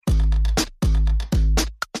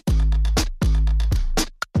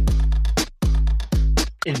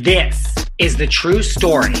This is the true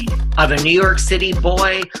story of a New York City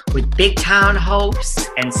boy with big town hopes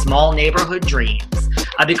and small neighborhood dreams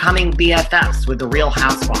of becoming BFFs with the Real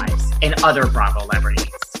Housewives and other Bravo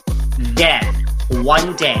celebrities. Then,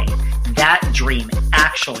 one day, that dream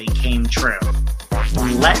actually came true.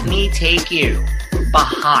 Let me take you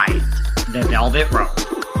behind the velvet rope.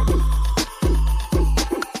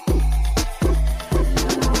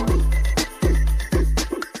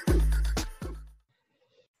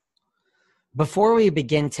 Before we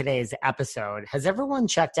begin today's episode, has everyone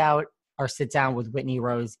checked out our sit down with Whitney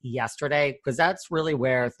Rose yesterday? Because that's really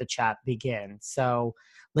where the chat begins. So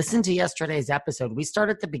listen to yesterday's episode. We start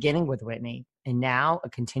at the beginning with Whitney, and now a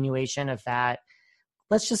continuation of that.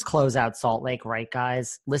 Let's just close out Salt Lake, right,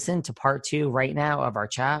 guys? Listen to part 2 right now of our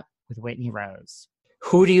chat with Whitney Rose.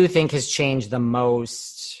 Who do you think has changed the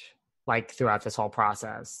most, like, throughout this whole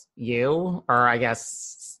process? You, or I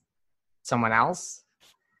guess someone else?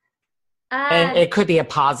 And it could be a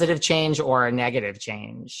positive change or a negative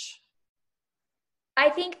change. I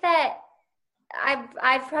think that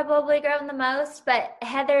I've probably grown the most, but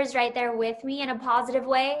Heather's right there with me in a positive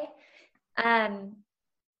way. I've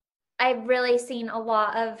really seen a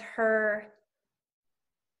lot of her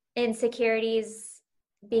insecurities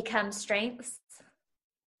become strengths.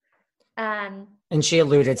 And she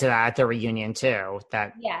alluded to that at the reunion too,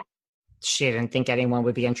 that yeah, she didn't think anyone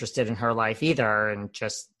would be interested in her life either. And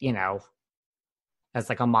just, you know, as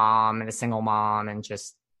like a mom and a single mom and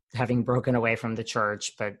just having broken away from the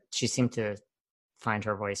church, but she seemed to find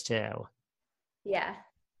her voice too. Yeah.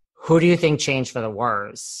 Who do you think changed for the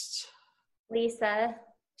worst? Lisa.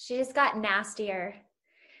 She just got nastier.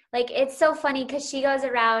 Like, it's so funny because she goes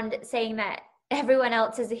around saying that everyone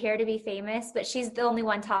else is here to be famous, but she's the only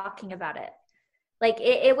one talking about it. Like,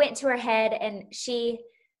 it went to her head, and she's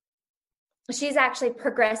actually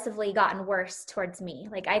progressively gotten worse towards me.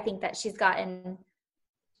 Like, I think that she's gotten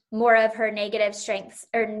more of her negative strengths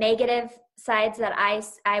or negative sides that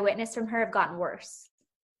I witnessed from her have gotten worse.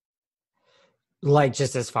 Like,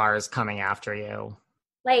 just as far as coming after you.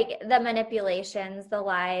 Like the manipulations, the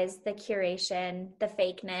lies, the curation, the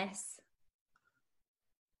fakeness.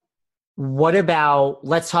 What about,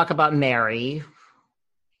 let's talk about Mary.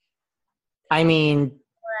 I mean,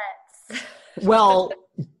 well,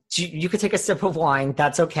 you could take a sip of wine.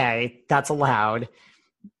 That's okay. That's allowed.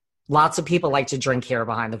 Lots of people like to drink here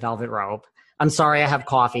behind the velvet rope. I'm sorry I have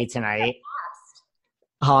coffee tonight.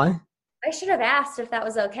 Huh? I should have asked if that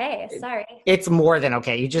was okay. Sorry. It's more than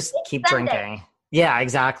okay. You just keep drinking. Yeah,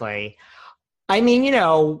 exactly. I mean, you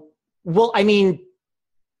know, well, I mean,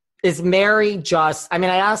 is Mary just, I mean,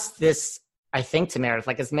 I asked this, I think, to Meredith,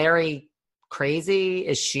 like, is Mary crazy?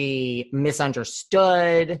 Is she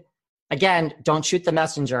misunderstood? Again, don't shoot the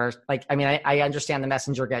messenger. Like, I mean, I understand the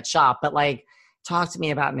messenger gets shot, but like, talk to me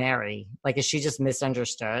about Mary. Like, is she just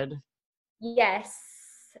misunderstood? Yes.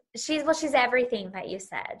 She's everything that you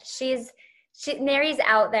said. Mary's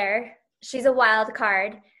out there. She's a wild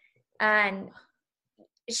card. And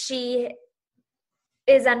she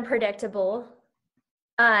is unpredictable.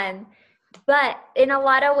 But in a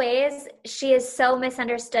lot of ways, she is so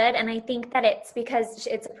misunderstood. And I think that it's because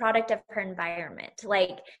it's a product of her environment.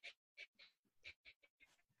 Like,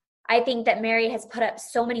 I think that Mary has put up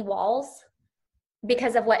so many walls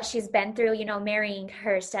because of what she's been through, you know, marrying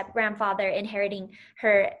her step-grandfather, inheriting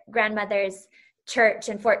her grandmother's church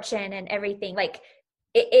and fortune and everything. Like,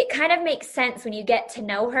 it kind of makes sense when you get to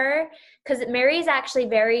know her, because Mary is actually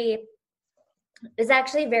very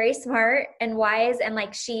smart and wise, and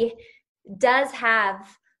like, she does have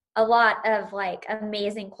a lot of like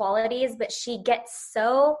amazing qualities, but she gets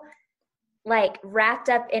so like wrapped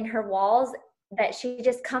up in her walls that she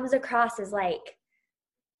just comes across as like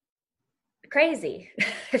crazy,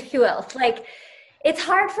 if you will. Like, it's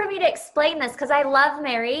hard for me to explain this because I love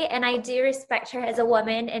Mary and I do respect her as a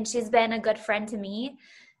woman, and she's been a good friend to me,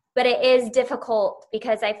 but it is difficult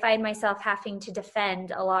because I find myself having to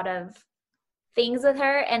defend a lot of things with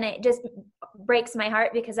her, and it just breaks my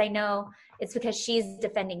heart because I know it's because she's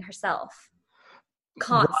defending herself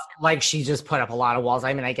constantly. Like, she just put up a lot of walls.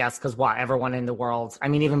 I mean, I guess because everyone in the world, I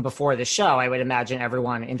mean, even before the show, I would imagine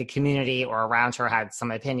everyone in the community or around her had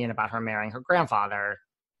some opinion about her marrying her grandfather.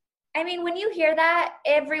 I mean, when you hear that,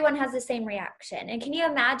 everyone has the same reaction. And can you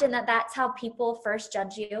imagine that that's how people first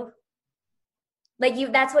judge you?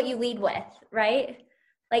 Like, that's what you lead with, right?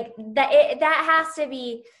 Like, that has to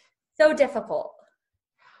be so difficult.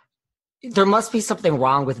 There must be something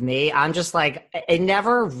wrong with me. I'm just like, it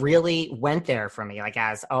never really went there for me, like,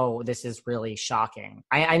 as, oh, this is really shocking.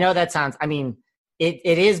 I know that sounds, I mean, it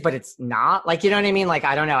is, but it's not. Like, you know what I mean? Like,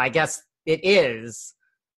 I don't know. I guess it is.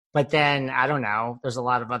 But then, I don't know, there's a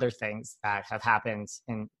lot of other things that have happened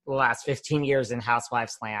in the last 15 years in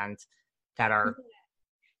housewives land that are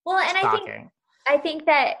Well, and shocking. I think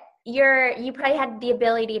that you probably had the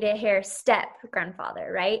ability to hear step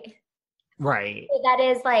grandfather, right? Right. So that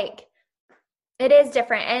is like, it is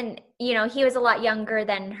different. And, he was a lot younger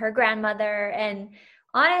than her grandmother. And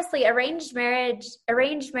honestly, arranged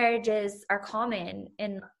marriages are common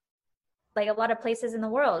in like a lot of places in the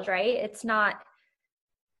world, right? It's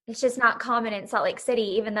just not common in Salt Lake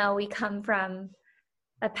City, even though we come from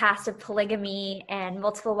a past of polygamy and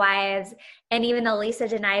multiple wives. And even though Lisa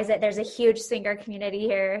denies it, there's a huge swinger community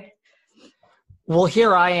here. Well,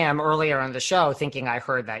 here I am earlier in the show thinking I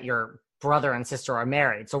heard that your brother and sister are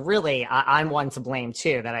married. So really, I'm one to blame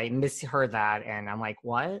too, that I misheard that. And I'm like,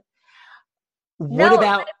 what? What No,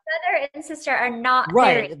 about my brother and sister are not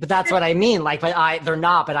married. right? But that's what I mean. Like, they're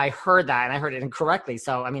not. But I heard that, and I heard it incorrectly.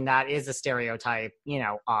 So I mean, that is a stereotype,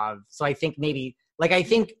 of. So I think maybe, like, I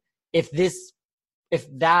think if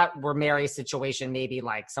that were Mary's situation, maybe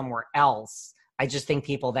like somewhere else, I just think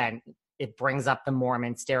people then it brings up the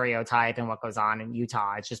Mormon stereotype and what goes on in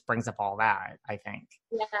Utah. It just brings up all that, I think.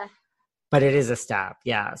 Yeah. But it is a step,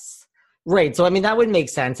 yes. Right. So, I mean, that would make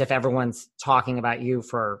sense if everyone's talking about you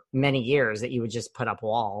for many years that you would just put up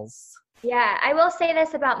walls. Yeah. I will say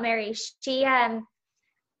this about Mary. She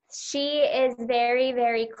is very,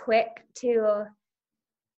 very quick to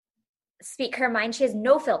speak her mind. She has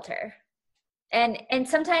no filter. And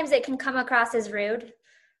sometimes it can come across as rude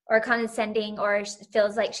or condescending or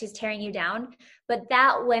feels like she's tearing you down. But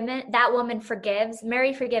that woman forgives.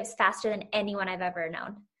 Mary forgives faster than anyone I've ever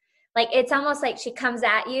known. Like, it's almost like she comes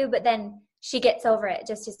at you, but then she gets over it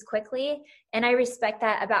just as quickly. And I respect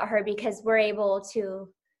that about her because we're able to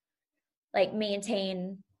like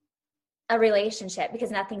maintain a relationship because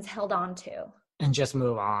nothing's held on to. And just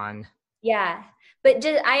move on. Yeah. But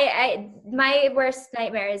just my worst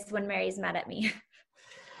nightmare is when Mary's mad at me.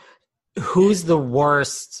 Who's the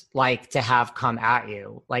worst, like, to have come at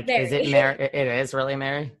you? Like, Mary. is it Mary? It is really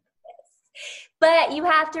Mary? But you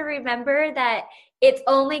have to remember that it's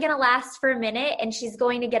only going to last for a minute and she's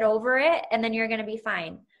going to get over it and then you're going to be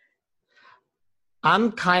fine.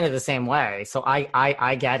 I'm kind of the same way. So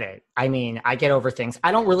I get it. I mean, I get over things.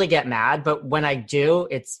 I don't really get mad, but when I do,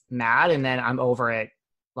 it's mad and then I'm over it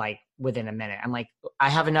like within a minute. I'm like, I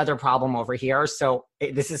have another problem over here. So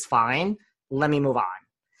this is fine. Let me move on.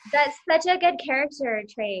 That's such a good character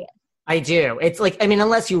trait. I do. It's like, I mean,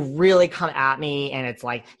 unless you really come at me and it's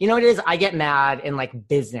like, what it is? I get mad in like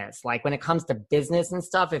business. Like when it comes to business and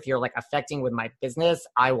stuff, if you're like affecting with my business,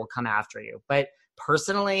 I will come after you. But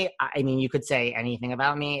personally, I mean, you could say anything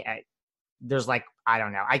about me. There's like, I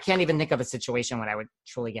don't know. I can't even think of a situation when I would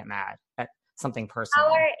truly get mad at something personal.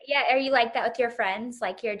 Are you like that with your friends?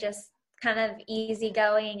 Like you're just kind of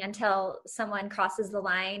easygoing until someone crosses the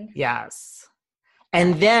line? Yes.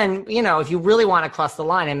 And then, if you really want to cross the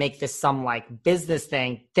line and make this some like business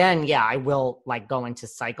thing, then yeah, I will like go into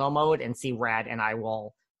psycho mode and see red and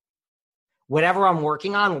whatever I'm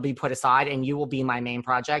working on will be put aside and you will be my main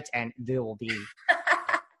project and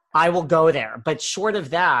I will go there. But short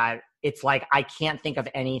of that, it's like, I can't think of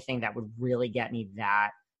anything that would really get me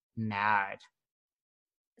that mad.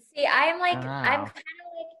 See, I'm kind of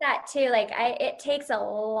like that too. Like it takes a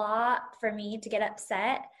lot for me to get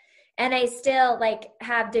upset. And I still like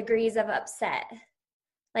have degrees of upset.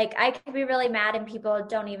 Like I could be really mad and people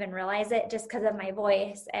don't even realize it just because of my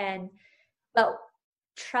voice. But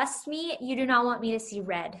trust me, you do not want me to see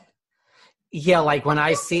red. Yeah, like when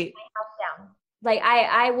I see like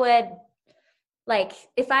I would like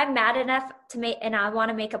if I'm mad enough to make and I want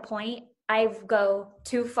to make a point, I go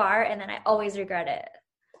too far and then I always regret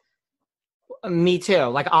it. Me too.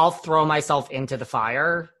 Like I'll throw myself into the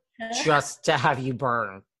fire just to have you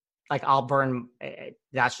burn. Like I'll burn.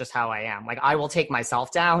 That's just how I am. Like I will take myself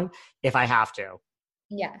down if I have to.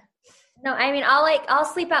 Yeah. No, I mean, I'll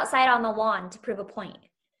sleep outside on the lawn to prove a point.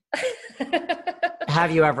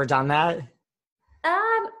 Have you ever done that?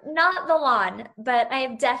 Not the lawn, but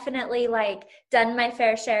I've definitely like done my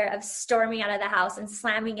fair share of storming out of the house and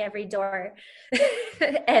slamming every door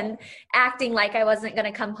and acting like I wasn't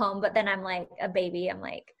going to come home. But then I'm like a baby. I'm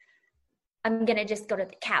like, I'm going to just go to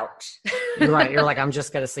the couch. You're right. You're like, I'm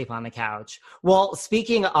just going to sleep on the couch. Well,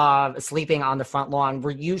 speaking of sleeping on the front lawn, were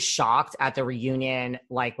you shocked at the reunion,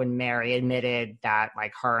 like when Mary admitted that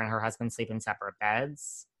like her and her husband sleep in separate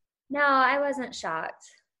beds? No, I wasn't shocked.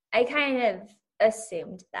 I kind of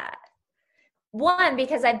assumed that. One,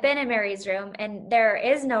 because I've been in Mary's room and there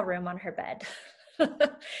is no room on her bed.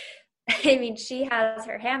 I mean, she has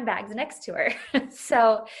her handbags next to her.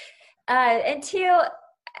 So, and two,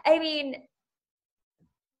 I mean,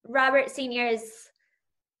 Robert Sr. is,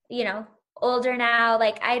 you know, older now.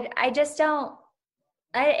 Like, I just don't,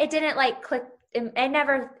 it didn't like click. I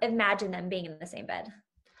never imagined them being in the same bed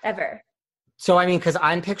ever. So, I mean, because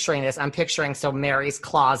I'm picturing this, so Mary's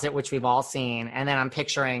closet, which we've all seen, and then I'm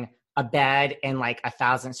picturing a bed and like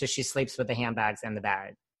 1,000. So she sleeps with the handbags in the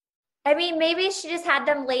bed. I mean, maybe she just had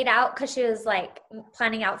them laid out because she was like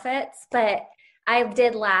planning outfits, but I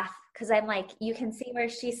did laugh because I'm like, you can see where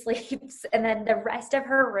she sleeps. And then the rest of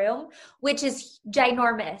her room, which is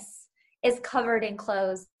ginormous, is covered in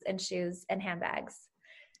clothes and shoes and handbags.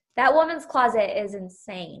 That woman's closet is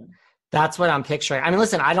insane. That's what I'm picturing. I mean,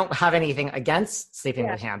 listen, I don't have anything against sleeping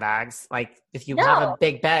with handbags. Like, if you have a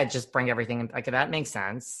big bed, just bring everything in. Like, that makes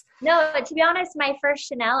sense. No, to be honest, my first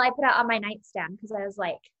Chanel, I put it on my nightstand because I was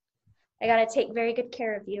like, I got to take very good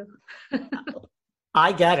care of you.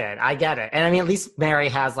 I get it. And I mean, at least Mary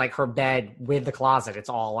has like her bed with the closet. It's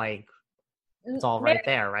all right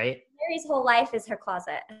there, right? Mary's whole life is her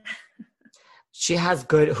closet. She has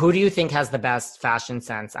good. Who do you think has the best fashion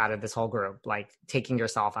sense out of this whole group? Like, taking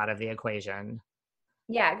yourself out of the equation.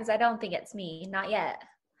 Yeah, because I don't think it's me. Not yet.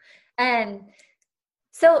 And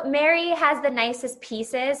so Mary has the nicest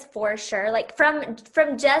pieces for sure. Like from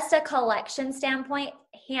just a collection standpoint,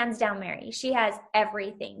 hands down Mary. She has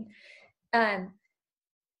everything. But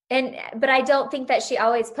I don't think that she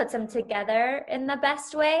always puts them together in the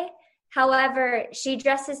best way. However, she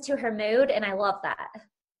dresses to her mood, and I love that.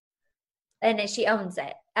 And she owns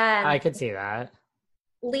it. I could see that.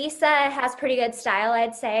 Lisa has pretty good style,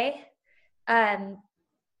 I'd say.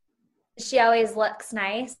 She always looks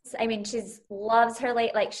nice. I mean, loves her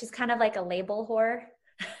she's kind of like a label whore,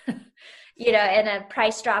 you know, and a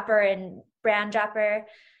price dropper and brand dropper.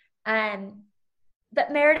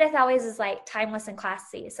 But Meredith always is like timeless and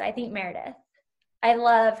classy. So I think Meredith. I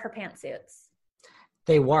love her pantsuits.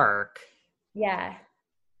 They work. Yeah.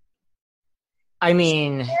 I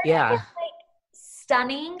mean, yeah. It's like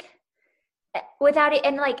stunning without it,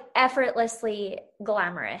 and like effortlessly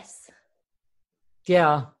glamorous.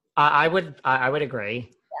 Yeah, I would agree.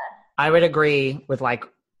 Yeah. I would agree with like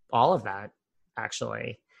all of that,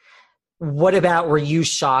 actually. What about, were you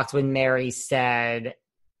shocked when Mary said,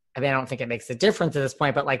 I mean, I don't think it makes a difference at this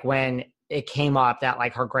point, but like when it came up that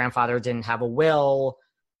like her grandfather didn't have a will,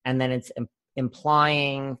 and then it's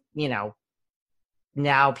implying, you know,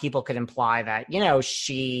 now people could imply that, you know,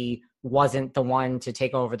 she wasn't the one to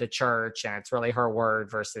take over the church and it's really her word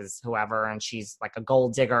versus whoever, and she's like a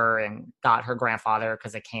gold digger and got her grandfather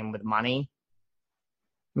because it came with money.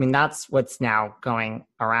 I mean, that's what's now going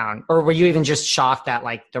around. Or were you even just shocked that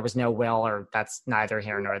like there was no will, or that's neither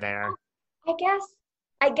here nor there?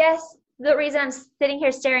 I guess the reason I'm sitting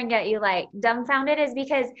here staring at you like dumbfounded is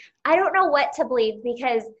because I don't know what to believe,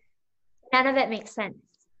 because none of it makes sense.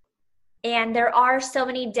 And there are so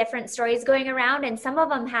many different stories going around, and some of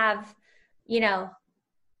them have, you know,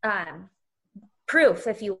 proof,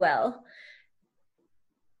 if you will.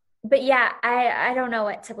 But yeah, I don't know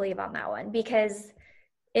what to believe on that one, because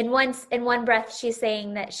in one breath she's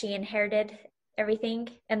saying that she inherited everything,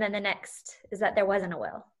 and then the next is that there wasn't a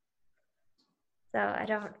will. So I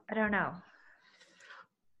don't know.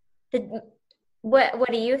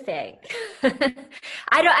 What do you think?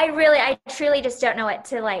 I truly just don't know what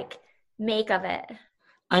to like make of it.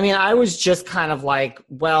 I mean, I was just kind of like,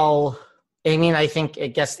 well, I mean, I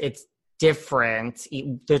guess it's different.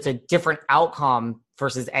 There's a different outcome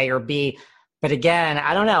versus A or B. But again,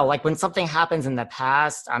 I don't know. Like when something happens in the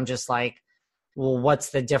past, I'm just like, well,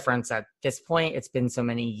 what's the difference at this point? It's been so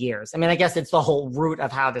many years. I mean, I guess it's the whole root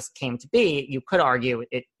of how this came to be. You could argue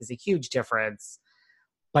it is a huge difference,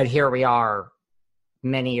 but here we are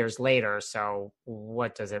many years later. So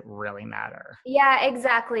what does it really matter? Yeah,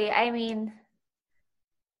 exactly. I mean,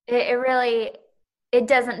 it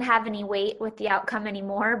doesn't have any weight with the outcome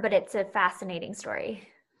anymore, but it's a fascinating story.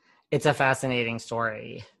 It's a fascinating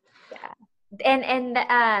story. Yeah. And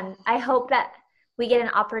I hope that we get an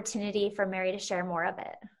opportunity for Mary to share more of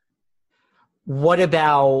it. What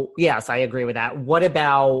about, yes, I agree with that. What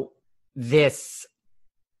about this?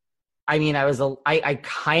 I mean, I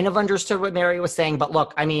kind of understood what Mary was saying, but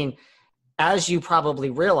look, I mean, as you probably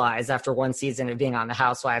realize after one season of being on The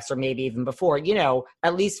Housewives, or maybe even before, you know,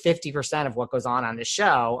 at least 50% of what goes on the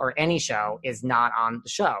show or any show is not on the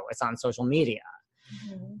show. It's on social media.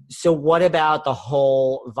 Mm-hmm. So what about the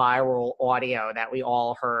whole viral audio that we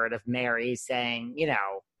all heard of Mary saying, you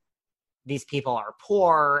know, these people are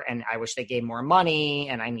poor and I wish they gave more money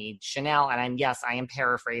and I need Chanel. And I am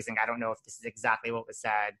paraphrasing. I don't know if this is exactly what was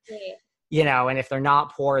said. Right. You know, and if they're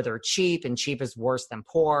not poor, they're cheap, and cheap is worse than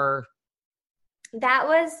poor. That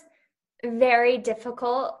was very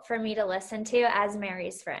difficult for me to listen to as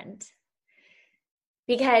Mary's friend,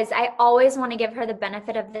 because I always want to give her the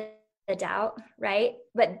benefit of the doubt, right?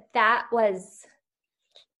 But that was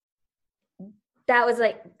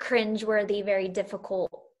like cringeworthy, very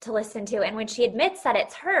difficult to listen to. And when she admits that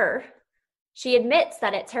it's her, she admits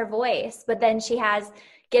that it's her voice, but then she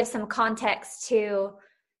gives some context to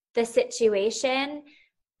the situation.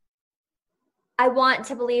 I want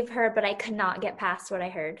to believe her, but I could not get past what I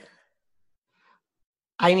heard.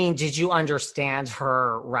 I mean, did you understand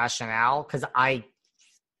her rationale? Because I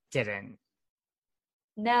didn't.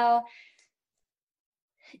 No,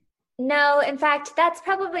 in fact, that's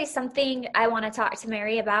probably something I want to talk to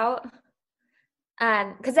Mary about.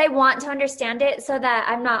 Because I want to understand it so that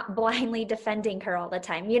I'm not blindly defending her all the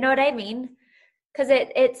time. You know what I mean? Because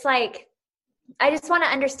it's like, I just want to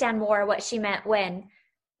understand more what she meant when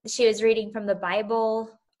she was reading from the Bible,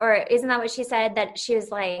 or isn't that what she said? That she was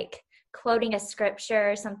like quoting a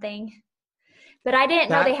scripture or something. But I didn't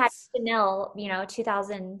know they had Chanel,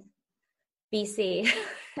 2000 BC.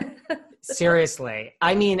 Seriously.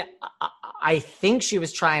 I mean, I think she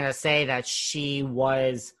was trying to say that she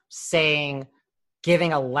was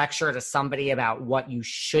giving a lecture to somebody about what you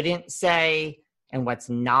shouldn't say and what's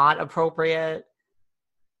not appropriate.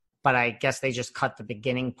 But I guess they just cut the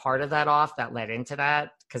beginning part of that off that led into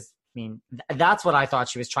that. Because, I mean, that's what I thought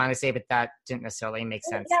she was trying to say, but that didn't necessarily make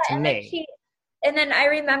sense to me. And then I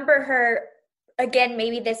remember her, again,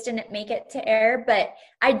 maybe this didn't make it to air, but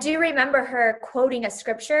I do remember her quoting a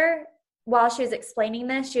scripture while she was explaining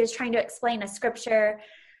this. She was trying to explain a scripture,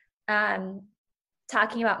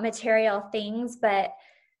 talking about material things, but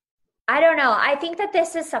I don't know. I think that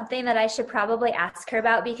this is something that I should probably ask her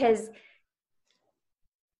about, because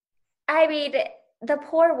I mean, the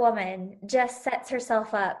poor woman just sets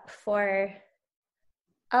herself up for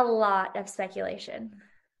a lot of speculation.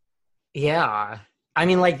 Yeah. I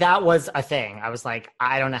mean, like, that was a thing. I was like,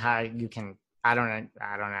 I don't know how you can, I don't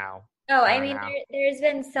know. Oh, I mean, there's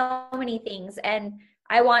been so many things, and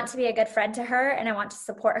I want to be a good friend to her and I want to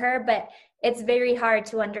support her, but it's very hard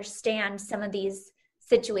to understand some of these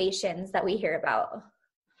situations that we hear about.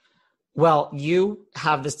 Well, you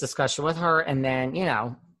have this discussion with her, and then,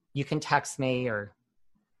 you can text me or.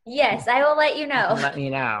 Yes, I will let you know. Let me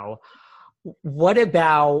know. What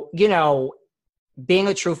about, being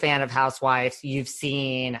a true fan of Housewives, you've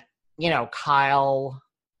seen, Kyle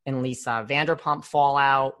and Lisa Vanderpump fall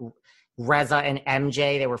out. Reza and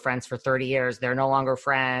MJ, they were friends for 30 years. They're no longer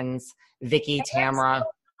friends. Vicky, Tamra.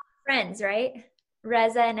 Friends, right?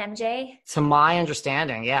 Reza and MJ? To my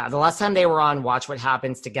understanding, yeah. The last time they were on Watch What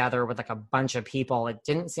Happens together with like a bunch of people, it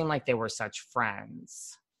didn't seem like they were such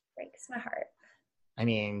friends. Breaks my heart. I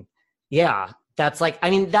mean, yeah. That's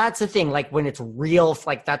the thing. Like, when it's real,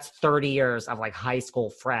 like, that's 30 years of like high school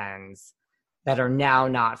friends that are now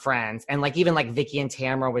not friends. And like, even like Vicky and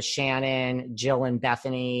Tamra with Shannon, Jill and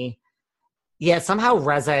Bethany. Yeah, somehow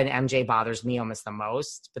Reza and MJ bothers me almost the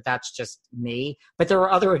most, but that's just me. But there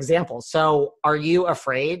are other examples. So are you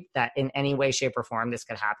afraid that in any way, shape, or form this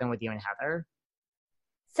could happen with you and Heather?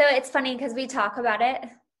 So it's funny because we talk about it.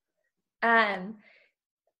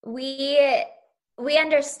 We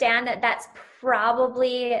understand that that's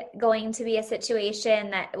probably going to be a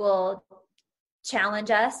situation that will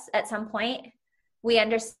challenge us at some point. We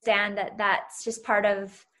understand that that's just part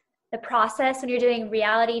of the process when you're doing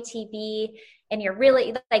reality TV and you're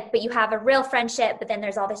really like, but you have a real friendship, but then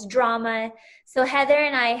there's all this drama. So Heather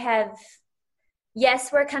and I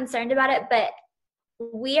yes, we're concerned about it, but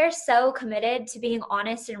we are so committed to being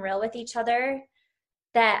honest and real with each other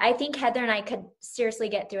that I think Heather and I could seriously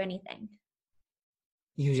get through anything.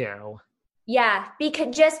 You do? Yeah,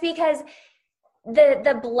 because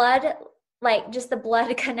the blood, like just the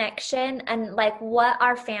blood connection and like what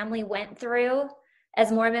our family went through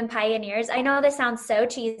as Mormon pioneers. I know this sounds so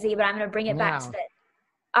cheesy, but I'm going to bring it back to this.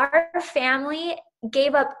 Our family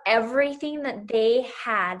gave up everything that they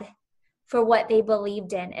had for what they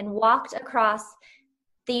believed in and walked across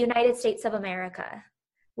the United States of America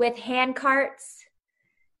with hand carts,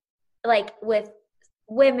 like with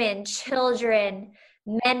women, children,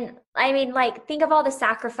 men. I mean, like, think of all the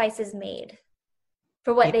sacrifices made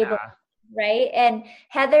for what they believe, right? And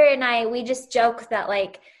Heather and I, we just joke that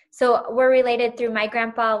like, so we're related through my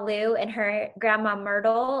grandpa Lou and her grandma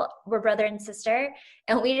Myrtle. We're brother and sister.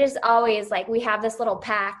 And we just always like, we have this little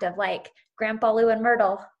pact of like Grandpa Lou and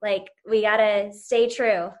Myrtle, like we got to stay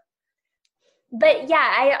true. But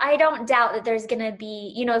yeah, I don't doubt that there's going to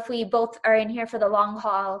be, if we both are in here for the long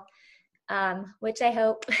haul, which I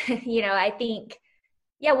hope, I think,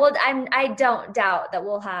 yeah, well, I don't doubt that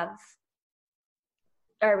we'll have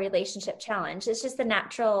our relationship challenge. It's just the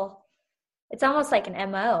natural It's almost like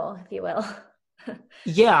an MO, if you will.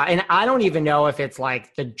 Yeah, and I don't even know if it's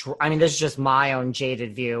like I mean, this is just my own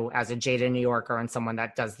jaded view as a jaded New Yorker and someone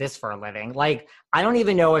that does this for a living. Like, I don't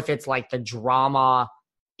even know if it's like the drama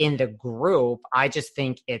in the group. I just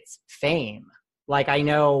think it's fame. Like, I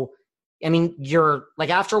know, I mean, you're like,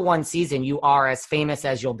 after one season, you are as famous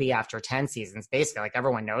as you'll be after 10 seasons, basically. Like,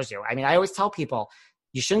 everyone knows you. I mean, I always tell people,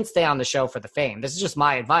 you shouldn't stay on the show for the fame. This is just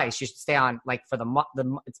my advice. You should stay on like for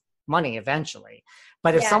it's money eventually.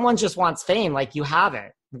 But if Yeah. someone just wants fame, like, you have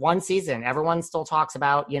it. One season, everyone still talks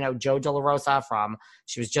about, Joe De La Rosa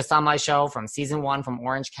she was just on my show from season 1 from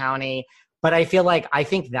Orange County. But I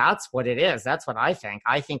think that's what it is. That's what I think.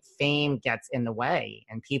 I think fame gets in the way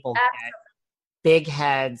and people get big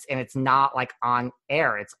heads, and it's not like on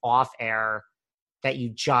air. It's off air that you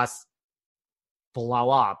just blow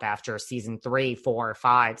up after season 3, 4,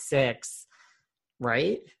 5, 6,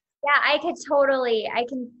 right? Yeah, I can totally,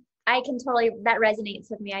 that resonates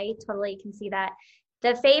with me. I totally can see that.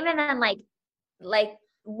 The fame, and then like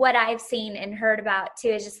what I've seen and heard about too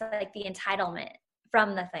is just like the entitlement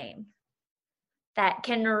from the fame. That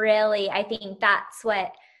can really, I think that's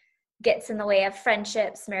what gets in the way of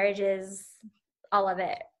friendships, marriages, all of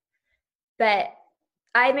it. But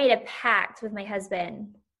I made a pact with my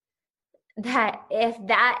husband that if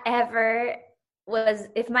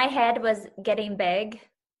my head was getting big,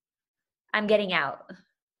 I'm getting out.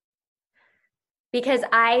 Because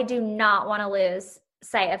I do not want to lose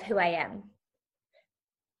sight of who I am.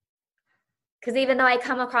 Because even though I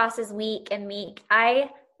come across as weak and meek, I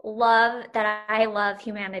love that I love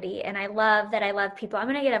humanity, and I love that I love people. I'm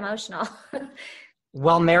going to get emotional.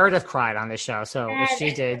 Well, Meredith cried on the show, so if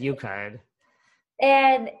she did, you could.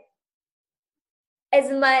 And as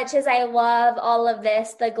much as I love all of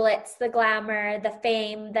this, the glitz, the glamour, the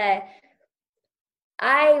fame,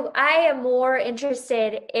 I am more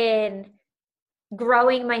interested in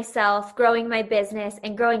growing myself, growing my business,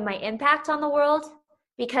 and growing my impact on the world,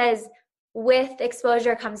 because with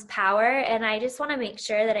exposure comes power. And I just want to make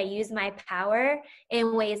sure that I use my power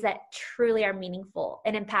in ways that truly are meaningful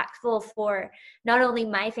and impactful for not only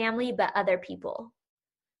my family, but other people.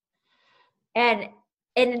 And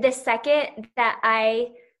in the second that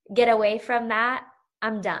I get away from that,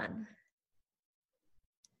 I'm done.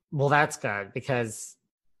 Well, that's good, because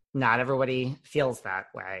not everybody feels that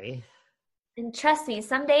way. And trust me,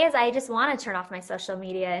 some days I just want to turn off my social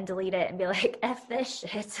media and delete it and be like, F this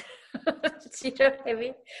shit. You know what I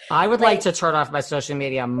mean? I would like to turn off my social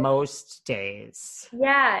media most days.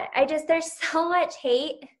 Yeah, there's so much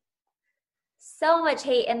hate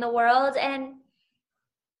in the world. And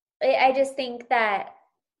I just think that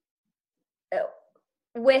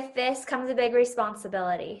with this comes a big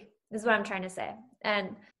responsibility, is what I'm trying to say.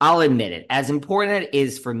 And I'll admit it, as important it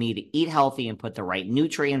is for me to eat healthy and put the right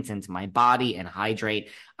nutrients into my body and hydrate,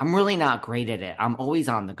 I'm really not great at it. I'm always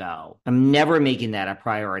on the go. I'm never making that a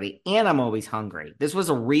priority, and I'm always hungry. This was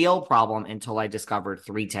a real problem until I discovered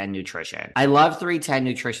 310 Nutrition. I love 310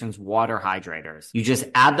 Nutrition's water hydrators. You just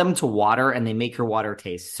add them to water and they make your water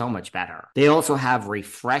taste so much better. They also have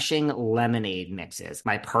refreshing lemonade mixes.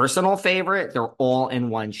 My personal favorite, they're all in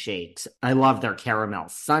one shakes. I love their caramel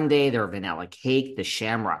sundae, their vanilla cake, the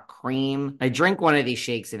shamrock cream. I drink one of these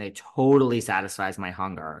shakes and it totally satisfies my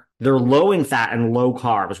hunger. They're low in fat and low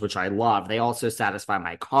carbs, which I love. They also satisfy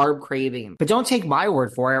my carb craving. But don't take my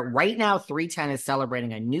word for it. Right now, 310 is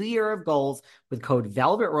celebrating a new year of goals with code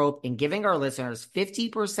Velvet Rope and giving our listeners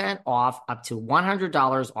 50% off, up to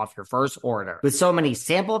 $100 off your first order. With so many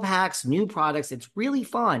sample packs, new products, it's really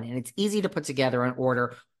fun, and it's easy to put together an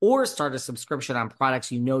order or start a subscription on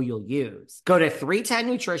products you know you'll use. Go to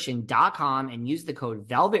 310nutrition.com and use the code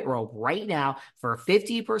Velvet Rope right now for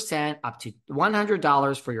 50% up to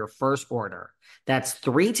 $100 for your first order. That's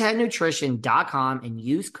 310nutrition.com and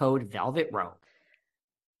use code Velvet Rope.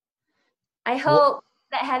 I hope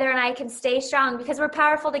that Heather and I can stay strong, because we're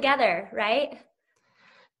powerful together, right?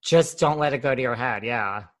 Just don't let it go to your head.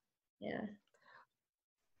 Yeah. Yeah.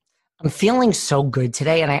 I'm feeling so good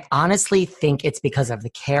today, and I honestly think it's because of the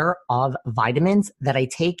Care of vitamins that I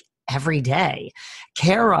take every day.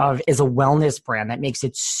 Care of is a wellness brand that makes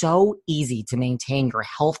it so easy to maintain your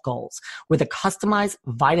health goals with a customized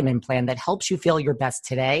vitamin plan that helps you feel your best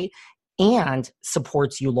today and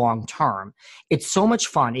supports you long term. It's so much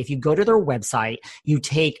fun. If you go to their website, you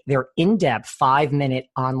take their in-depth 5-minute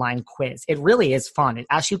online quiz. It really is fun. It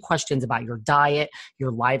asks you questions about your diet,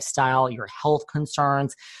 your lifestyle, your health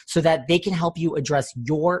concerns, so that they can help you address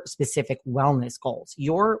your specific wellness goals.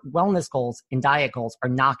 Your wellness goals and diet goals are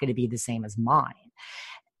not going to be the same as mine.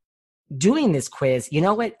 Doing this quiz, you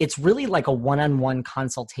know what? It's really like a one-on-one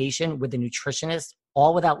consultation with a nutritionist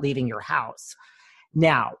all without leaving your house.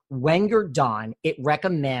 Now, when you're done, it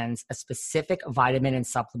recommends a specific vitamin and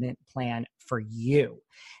supplement plan for you.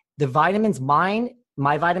 The vitamins, my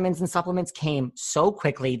vitamins and supplements came so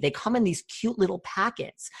quickly. They come in these cute little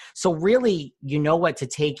packets. So really, you know what to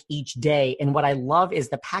take each day. And what I love is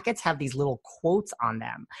the packets have these little quotes on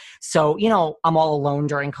them. So, I'm all alone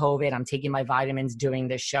during COVID. I'm taking my vitamins, doing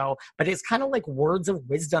this show, but it's kind of like words of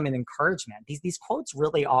wisdom and encouragement. These quotes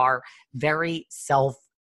really are very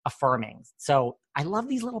self-affirming. So I love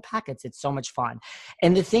these little packets. It's so much fun.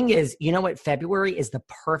 And the thing is, February is the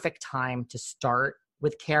perfect time to start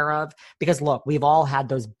with Care of, because look, we've all had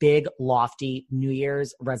those big, lofty New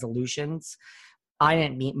Year's resolutions. I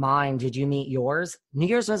didn't meet mine. Did you meet yours? New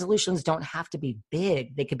Year's resolutions don't have to be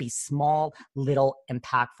big. They could be small, little,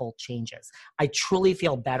 impactful changes. I truly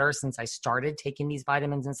feel better since I started taking these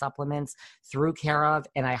vitamins and supplements through Care of,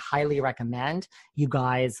 and I highly recommend you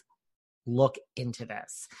guys look into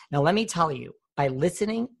this. Now, let me tell you, by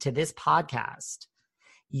listening to this podcast,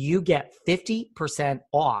 you get 50%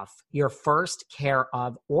 off your first Care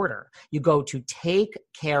of order. You go to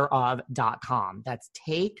takecareof.com. That's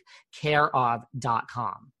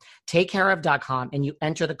takecareof.com. Takecareof.com, and you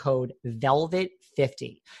enter the code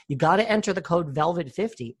VELVET50. You got to enter the code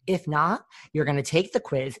VELVET50. If not, you're going to take the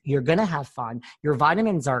quiz. You're going to have fun. Your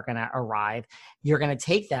vitamins are going to arrive. You're going to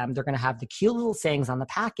take them. They're going to have the cute little sayings on the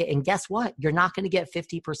packet. And guess what? You're not going to get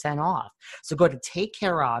 50% off. So go to Take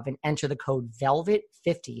Care Of and enter the code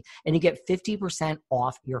VELVET50, and you get 50%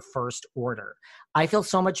 off your first order. I feel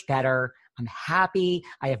so much better. I'm happy.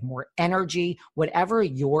 I have more energy. Whatever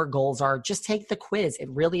your goals are, just take the quiz. It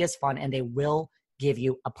really is fun, and they will give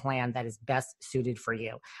you a plan that is best suited for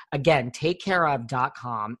you. Again,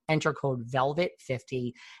 takecareof.com, enter code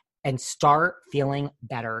VELVET50, and start feeling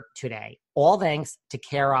better today. All thanks to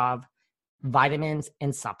Care Of vitamins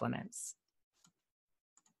and supplements.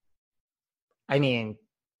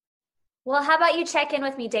 Well, how about you check in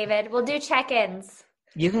with me, David? We'll do check-ins.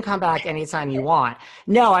 You can come back anytime you want.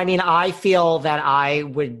 No, I feel that I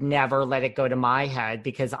would never let it go to my head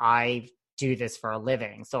because I do this for a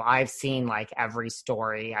living. So I've seen every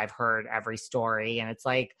story. I've heard every story. And it's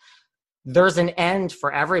there's an end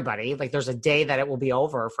for everybody. There's a day that it will be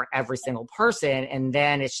over for every single person. And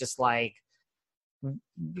then it's just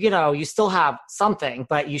you still have something,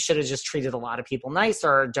 but you should have just treated a lot of people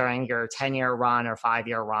nicer during your 10-year run or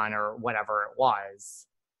 5-year run or whatever it was.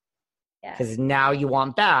 Because now you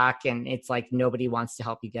want back, and it's nobody wants to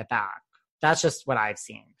help you get back. That's just what I've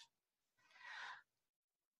seen.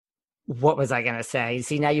 What was I going to say?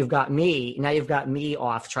 See, now you've got me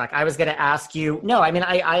off track. I was going to ask you. No,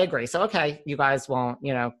 I agree. So, okay, you guys won't,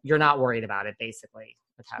 you're not worried about it, basically.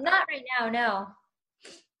 Not right now, no.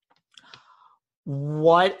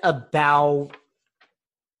 What about,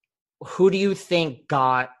 who do you think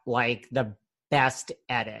got the best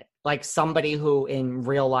edit? Somebody who in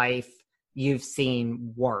real life you've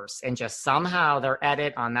seen worse, and just somehow their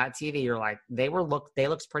edit on that TV, you're they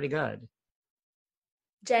looks pretty good.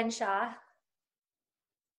 Jen Shaw.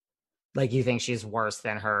 You think she's worse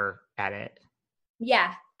than her edit?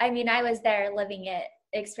 Yeah. I was there living it,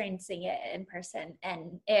 experiencing it in person,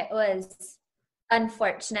 and it was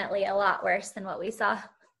unfortunately a lot worse than what we saw.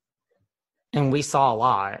 And we saw a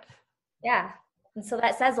lot. Yeah. And so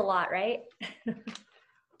that says a lot, right?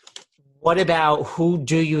 What about, who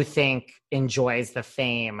do you think enjoys the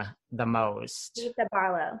fame the most? Lisa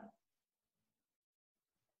Barlow.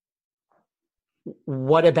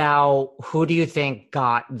 What about, who do you think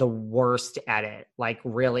got the worst edit?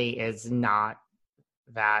 Really is not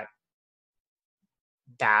that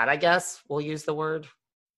bad, I guess we'll use the word.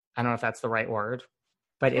 I don't know if that's the right word,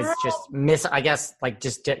 but it's just I guess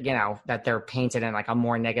that they're painted in a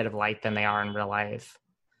more negative light than they are in real life.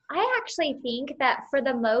 I actually think that for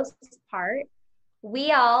the most part,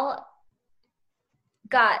 we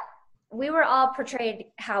were all portrayed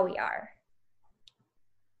how we are.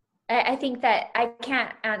 I think that I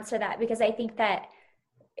can't answer that because I think that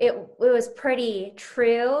it was pretty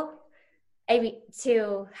true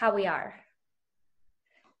to how we are.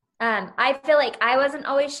 I feel like I wasn't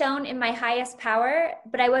always shown in my highest power,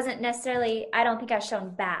 but I don't think I was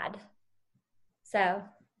shown bad. So.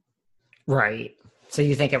 Right. So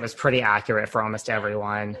you think it was pretty accurate for almost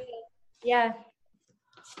everyone? Yeah.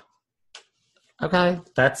 Okay.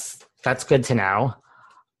 That's good to know.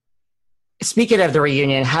 Speaking of the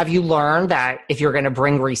reunion, have you learned that if you're going to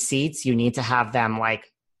bring receipts, you need to have them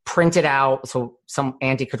printed out so some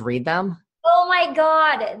auntie could read them? Oh my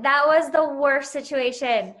God. That was the worst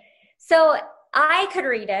situation. So I could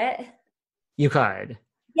read it. You could?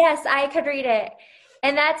 Yes, I could read it.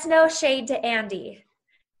 And that's no shade to Andy.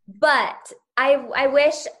 But I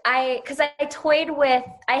wish because I toyed with,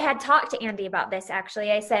 I had talked to Andy about this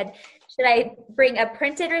actually. I said, should I bring a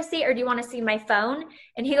printed receipt or do you want to see my phone?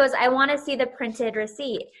 And he goes, I want to see the printed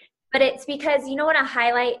receipt. But it's because, you know, when I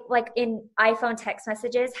highlight like in iPhone text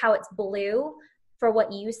messages, how it's blue for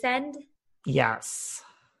what you send? Yes.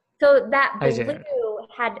 So that blue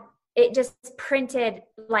it just printed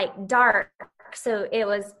like dark. So he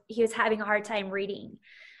was having a hard time reading.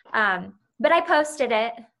 But I posted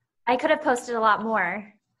it. I could have posted a lot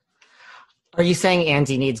more. Are you saying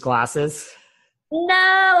Andy needs glasses? No,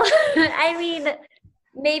 I mean,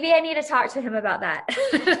 maybe I need to talk to him about that.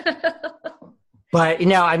 But,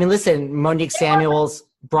 I mean, listen, Monique Samuels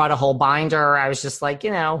brought a whole binder. I was just like,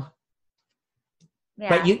 Yeah.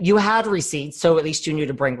 But you had receipts, so at least you knew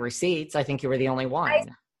to bring receipts. I think you were the only one.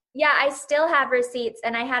 I still have receipts,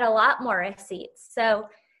 and I had a lot more receipts. So,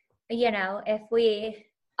 if we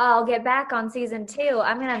all get back on season 2,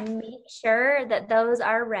 I'm going to make sure that those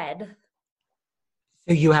are read.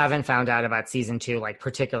 So you haven't found out about season 2, like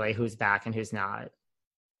particularly who's back and who's not?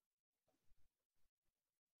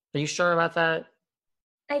 Are you sure about that?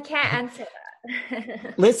 I can't answer that.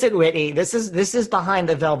 Listen, Whitney, this is behind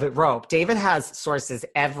the velvet rope. David has sources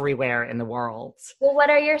everywhere in the world. Well,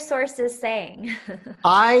 what are your sources saying?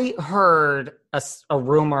 I heard a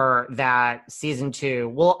rumor that season 2,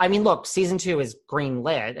 well, I mean, look, season 2 is green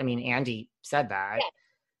lit. I mean, Andy said that.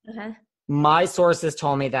 Yeah. Uh-huh. My sources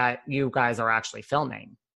told me that you guys are actually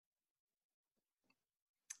filming.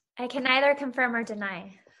 I can neither confirm or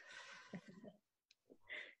deny.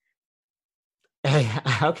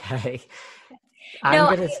 Okay.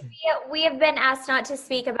 We have been asked not to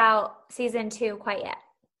speak about season 2 quite yet.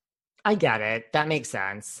 I get it. That makes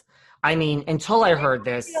sense. I mean, until I heard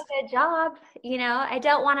this. Do a good job. I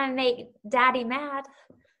don't want to make daddy mad.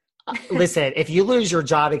 Listen, if you lose your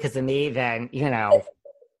job because of me, then, Then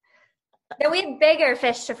we have bigger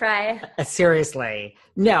fish to fry. Seriously.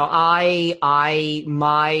 No,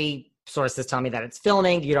 my sources tell me that it's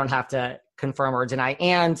filming. You don't have to confirm or deny.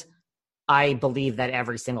 And I believe that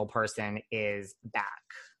every single person is back.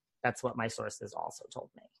 That's what my sources also told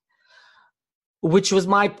me. Which was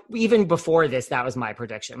even before this, that was my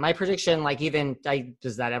prediction. My prediction,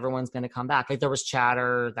 is that everyone's going to come back. Like there was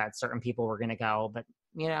chatter that certain people were going to go, but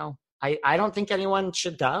I don't think anyone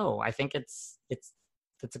should go. I think it's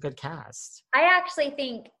a good cast. I actually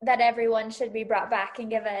think that everyone should be brought back and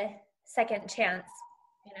give a second chance,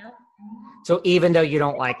 So even though you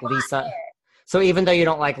don't like Lisa... So even though you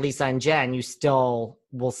don't like Lisa and Jen, you still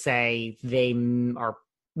will say they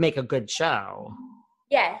make a good show.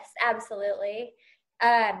 Yes, absolutely.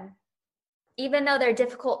 Even though they're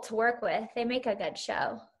difficult to work with, they make a good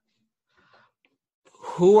show.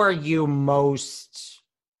 Who are you most...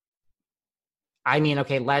 I mean,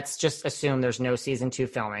 okay, let's just assume there's no season 2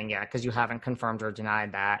 filming yet because you haven't confirmed or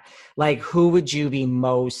denied that. Like, who would you be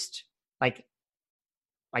most, like,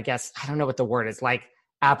 I guess, I don't know what the word is, like,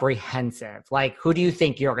 apprehensive? Like, who do you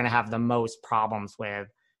think you're going to have the most problems with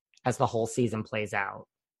as the whole season plays out?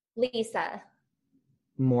 Lisa.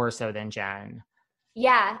 More so than Jen.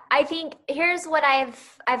 Yeah, I think here's what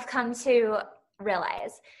I've come to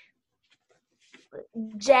realize.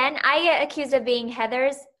 Jen, I get accused of being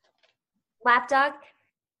Heather's lapdog.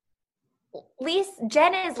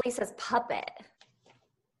 Jen is Lisa's puppet.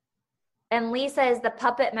 And Lisa is the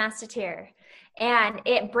puppet masseter. And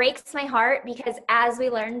it breaks my heart because as we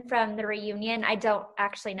learned from the reunion, I don't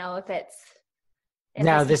actually know if it's...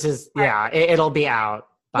 it'll be out.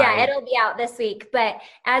 Yeah, it'll be out this week. But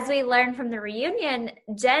as we learned from the reunion,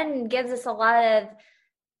 Jen gives us a lot of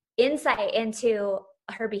insight into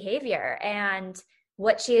her behavior and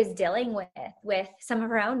what she is dealing with some of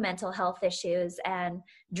her own mental health issues and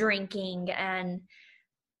drinking and,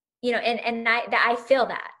 and I feel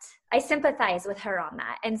that. I sympathize with her on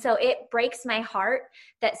that. And so it breaks my heart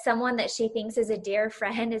that someone that she thinks is a dear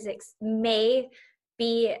friend may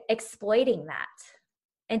be exploiting that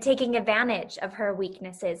and taking advantage of her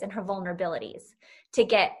weaknesses and her vulnerabilities to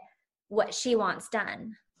get what she wants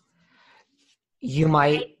done. You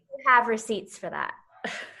might have receipts for that.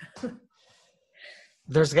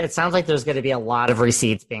 It sounds like there's going to be a lot of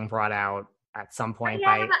receipts being brought out at some point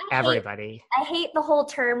by everybody. I hate the whole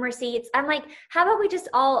term receipts. I'm like, how about we just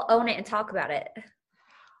all own it and talk about it?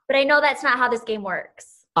 But I know that's not how this game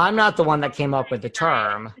works. I'm not the one that came up with the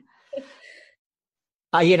term.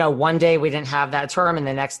 One day we didn't have that term and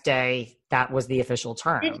the next day that was the official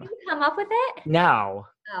term. Did you come up with it? No.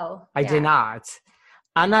 Oh, I did not.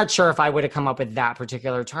 I'm not sure if I would have come up with that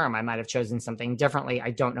particular term. I might have chosen something differently.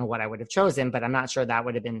 I don't know what I would have chosen, but I'm not sure that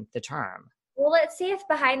would have been the term. Well, let's see if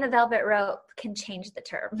behind the velvet rope can change the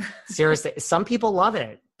term. Seriously, some people love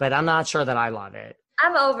it, but I'm not sure that I love it.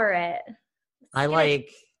 I'm over it. So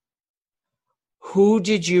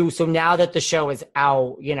now that the show is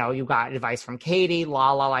out, you got advice from Katie,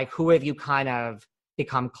 Lala, like who have you kind of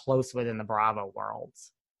become close with in the Bravo world?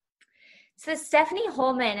 So Stephanie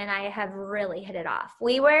Holman and I have really hit it off.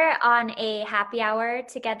 We were on a happy hour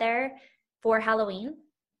together for Halloween,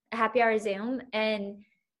 a happy hour Zoom, and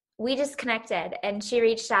we just connected, and she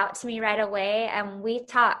reached out to me right away, and we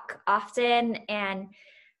talk often, and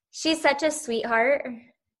she's such a sweetheart.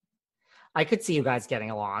 I could see you guys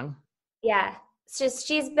getting along. Yeah. It's just,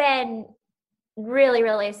 she's been really,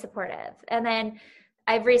 really supportive. And then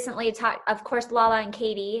I've recently talked, of course, Lala and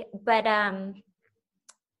Katie, but I've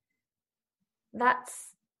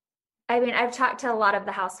talked to a lot of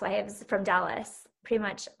the housewives from Dallas, pretty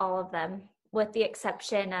much all of them, with the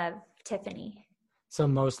exception of Tiffany. So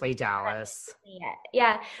mostly Dallas.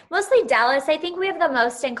 Yeah, mostly Dallas. I think we have the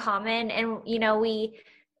most in common, and we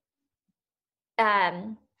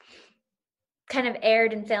kind of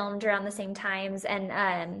aired and filmed around the same times. And,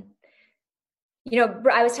 I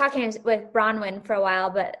was talking with Bronwyn for a while,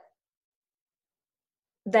 but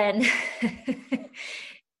then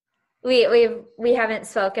we haven't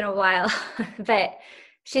spoken a while, but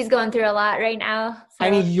she's going through a lot right now. So.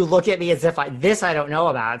 I mean, you look at me as if I don't know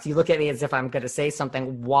about. You look at me as if I'm going to say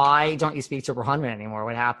something. Why don't you speak to Bronwyn anymore?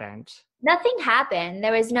 What happened? Nothing happened.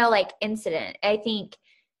 There was no incident. I think,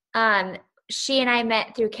 she and I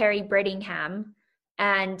met through Carrie Brittingham.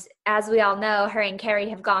 And as we all know, her and Carrie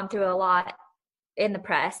have gone through a lot in the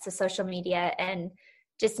press, the social media, and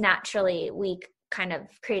just naturally we kind of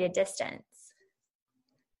created distance.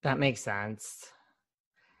 That makes sense.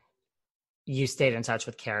 You stayed in touch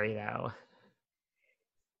with Carrie though.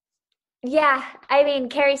 Yeah. I mean,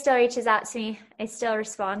 Carrie still reaches out to me. I still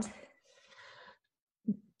respond.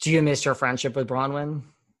 Do you miss your friendship with Bronwyn?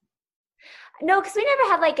 No, because we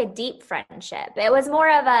never had a deep friendship. It was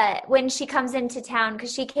more of a, when she comes into town,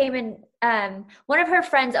 because she came in, one of her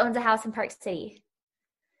friends owns a house in Park City.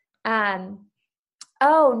 Oh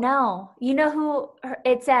no. You know who,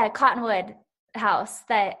 it's a Cottonwood house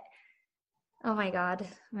that, oh my God,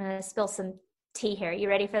 I'm going to spill some tea here. You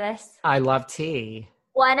ready for this? I love tea.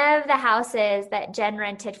 One of the houses that Jen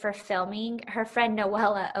rented for filming, her friend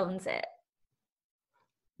Noella owns it.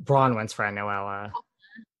 Bronwyn's friend Noella.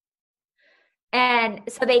 And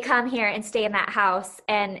so they come here and stay in that house,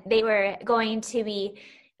 and they were going to be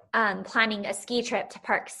planning a ski trip to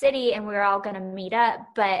Park City, and we were all going to meet up.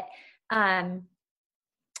 But I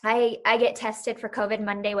get tested for COVID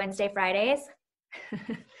Monday, Wednesday, Fridays.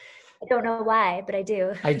 I don't know why, but I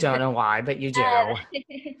do. I don't know why, but you do.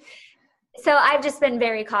 So I've just been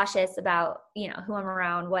very cautious about, who I'm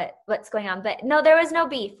around, what's going on. But no, there was no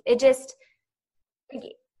beef. It just,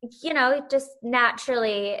 just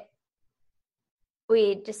naturally,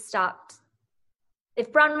 we just stopped.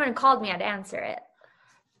 If Bronwyn called me, I'd answer it.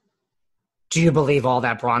 Do you believe all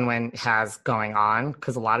that Bronwyn has going on?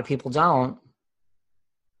 Because a lot of people don't.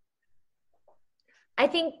 I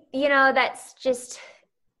think, that's just,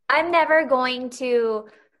 I'm never going to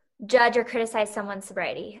judge or criticize someone's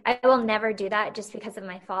sobriety. I will never do that just because of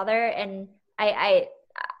my father. And I'm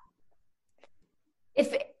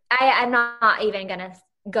not even going to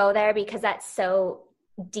go there because that's so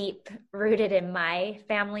deep rooted in my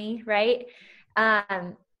family. Right.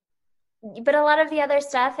 But a lot of the other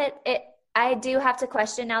stuff, I do have to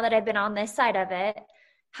question now that I've been on this side of it,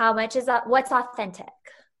 how much is what's authentic.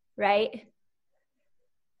 Right.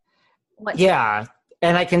 Yeah.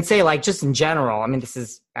 And I can say, just in general, I mean, this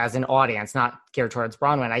is as an audience, not geared towards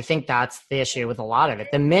Bronwyn. I think that's the issue with a lot of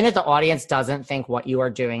it. The minute the audience doesn't think what you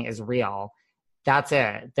are doing is real, that's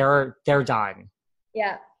it. They're done.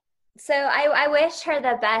 Yeah. So I wish her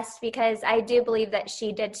the best, because I do believe that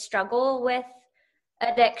she did struggle with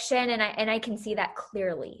addiction, and I can see that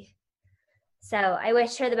clearly. So I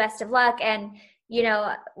wish her the best of luck. And,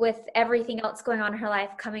 with everything else going on in her life,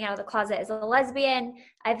 coming out of the closet as a lesbian,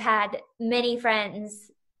 I've had many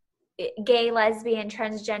friends, gay, lesbian,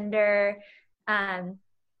 transgender.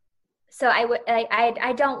 So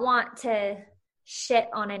I don't want to shit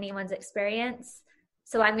on anyone's experience.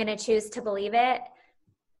 So I'm going to choose to believe it,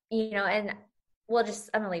 and I'm going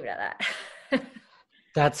to leave it at that.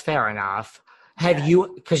 That's fair enough. Have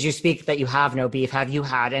you, because you speak that you have no beef, have you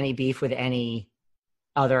had any beef with any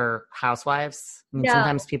other housewives? I mean, No.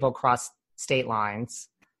 Sometimes people cross state lines.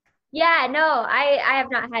 Yeah, no, I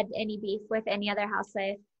have not had any beef with any other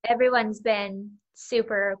housewife. Everyone's been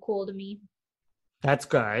super cool to me. That's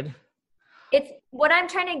good. It's what I'm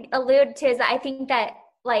trying to allude to is that I think that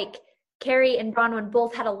Carrie and Bronwyn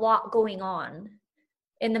both had a lot going on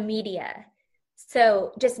in the media.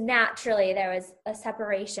 So just naturally there was a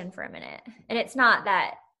separation for a minute. And it's not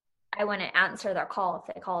that I wouldn't answer their call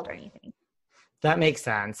if they called or anything. That makes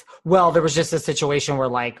sense. Well, there was just a situation where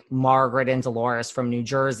like Margaret and Dolores from New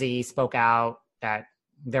Jersey spoke out that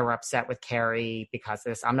they were upset with Carrie because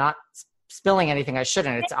of this. I'm not spilling anything I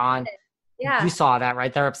shouldn't. It's on. Yeah. You saw that,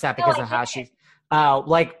 right? They're upset because of how she,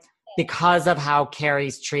 because of how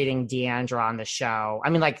Carrie's treating Deandra on the show. I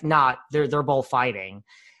mean, like they're both fighting,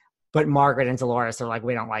 but Margaret and Dolores are like,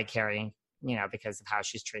 we don't like Carrie, because of how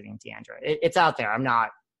she's treating Deandra. It's out there. I'm not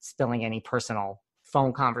spilling any personal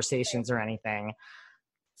phone conversations or anything.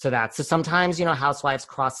 So sometimes, housewives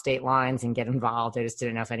cross state lines and get involved. I just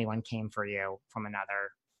didn't know if anyone came for you from another.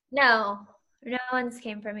 No one's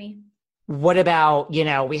came for me. What about,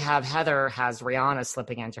 we have Heather has Rihanna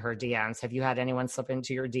slipping into her DMs. Have you had anyone slip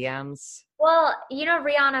into your DMs? Well,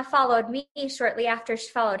 Rihanna followed me shortly after she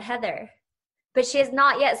followed Heather, but she has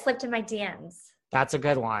not yet slipped in my DMs. That's a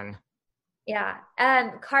good one. Yeah.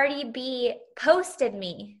 Cardi B posted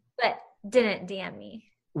me, but didn't DM me.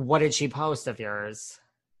 What did she post of yours?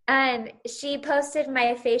 She posted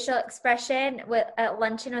my facial expression at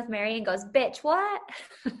luncheon with Mary and goes, "Bitch, what?"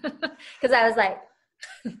 Because I was like,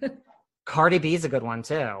 Cardi B's a good one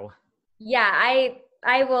too. Yeah,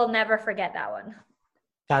 I will never forget that one.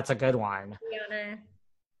 That's a good one. Rihanna.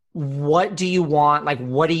 What do you want? Like,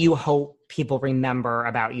 what do you hope people remember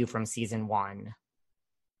about you from season 1?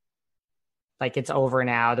 Like, it's over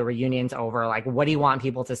now. The reunion's over. Like, what do you want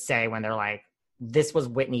people to say when they're like, this was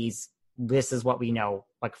Whitney's, this is what we know,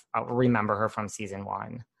 like, remember her from season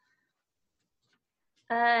 1?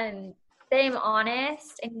 That I'm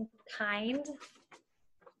honest and kind.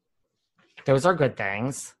 Those are good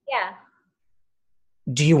things. Yeah.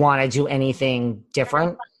 Do you want to do anything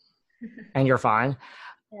different? And you're fine?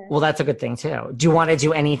 Yeah. Well, that's a good thing too. Do you want to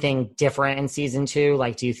do anything different in season 2?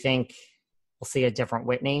 Like, do you think we'll see a different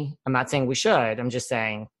Whitney? I'm not saying we should. I'm just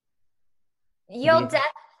saying. If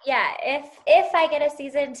I get a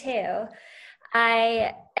season 2,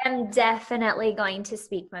 I am definitely going to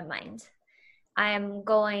speak my mind. I am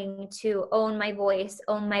going to own my voice,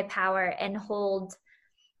 own my power, and hold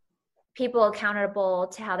people accountable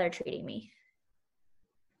to how they're treating me.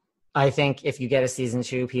 I think if you get a season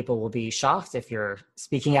 2, people will be shocked if you're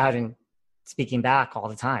speaking out and speaking back all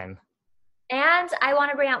the time. And I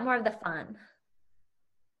want to bring out more of the fun.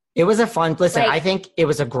 It was a fun, listen, I think it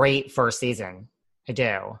was a great first season. I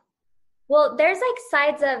do. Well, there's like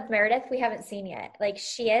sides of Meredith we haven't seen yet. Like,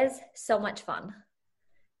 she is so much fun.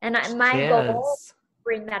 And my goal is to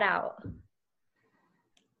bring that out.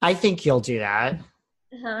 I think you'll do that.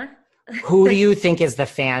 Uh-huh. Who do you think is the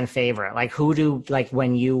fan favorite? Like,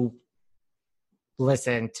 when you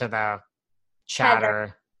listen to the chatter?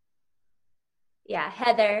 Heather. Yeah,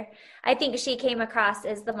 Heather. I think she came across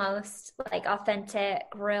as the most like authentic,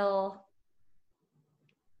 real.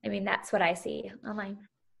 I mean, that's what I see online.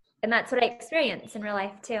 And that's what I experience in real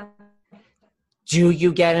life too. Do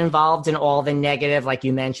you get involved in all the negative? Like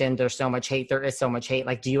you mentioned, there's so much hate. There is so much hate.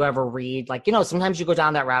 Like, do you ever read, like, sometimes you go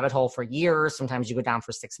down that rabbit hole for years. Sometimes you go down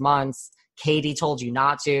for 6 months. Katie told you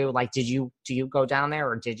not to. Like, do you go down there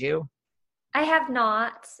or did you? I have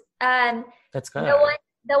not. That's good.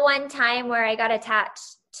 The one time where I got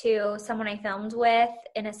attached to someone I filmed with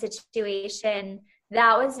in a situation,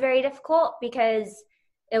 that was very difficult because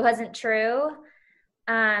it wasn't true.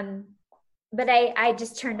 But I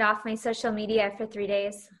just turned off my social media for 3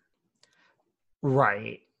 days.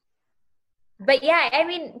 Right. But yeah, I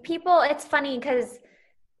mean, people, it's funny because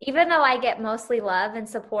even though I get mostly love and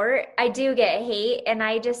support, I do get hate. And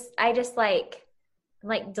I just like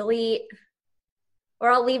delete,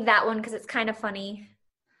 or I'll leave that one because it's kind of funny.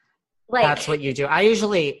 Like, that's what you do. I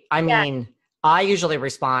usually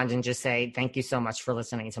respond and just say, thank you so much for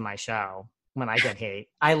listening to my show. When I get hate,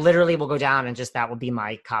 I literally will go down and that will be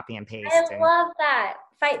my copy and paste. I love that.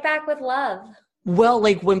 Fight back with love. Well,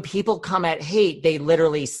 like when people come at hate, they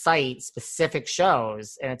literally cite specific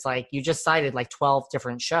shows. And it's like, you just cited like 12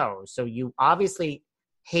 different shows. So you obviously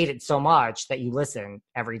hate it so much that you listen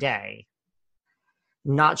every day.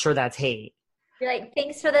 Not sure that's hate. You're like,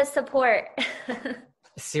 thanks for the support.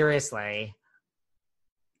 Seriously.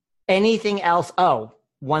 Anything else? Oh,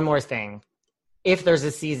 one more thing. If there's a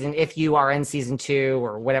season, if you are in season 2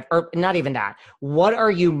 or whatever, or not even that, what are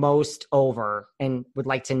you most over and would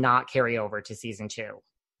like to not carry over to season 2?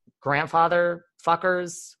 Grandfather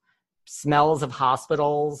fuckers, smells of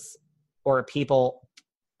hospitals, or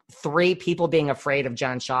 3 people being afraid of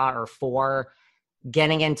John Shaw, or 4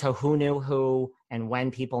 getting into who knew who and when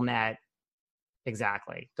people met.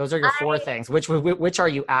 Exactly. Those are your four things. Which are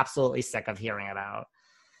you absolutely sick of hearing about?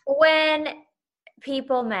 When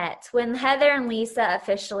people met, when Heather and Lisa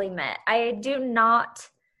officially met, I do not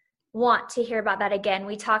want to hear about that again.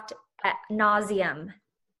 We talked ad nauseum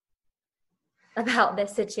about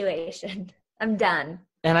this situation. I'm done.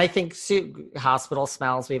 And I think hospital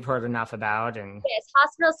smells we've heard enough about. And yes,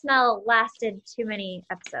 hospital smell lasted too many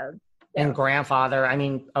episodes. So. And grandfather, I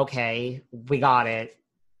mean, okay, we got it.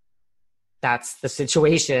 That's the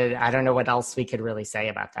situation. I don't know what else we could really say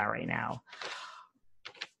about that right now.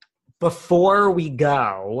 Before we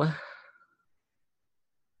go,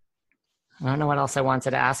 I don't know what else I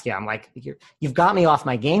wanted to ask you. I'm like, you've got me off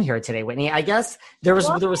my game here today, Whitney. I guess there was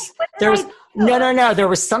something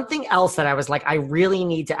else that I was like, I really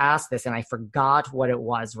need to ask this, and I forgot what it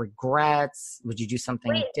was. Regrets? Would you do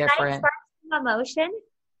something different? Did I spark some emotion?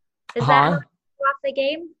 Is that off the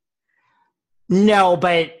game? No,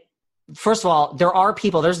 but first of all,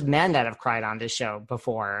 there's men that have cried on this show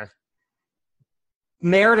before.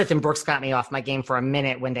 Meredith and Brooks got me off my game for a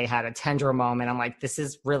minute when they had a tender moment. I'm like, this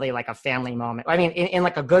is really like a family moment. I mean, in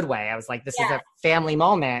like a good way. I was like, this is a family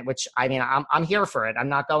moment, which I mean, I'm here for it. I'm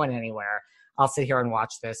not going anywhere. I'll sit here and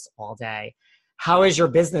watch this all day. How is your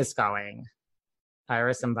business going,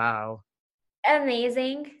 Iris and Bo?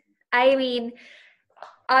 Amazing. I mean,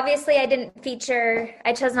 obviously I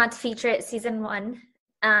chose not to feature it season 1.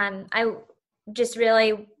 I just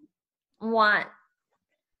really want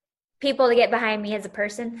people to get behind me as a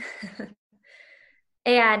person.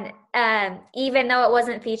 And even though it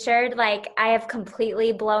wasn't featured, like I have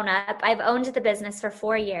completely blown up. I've owned the business for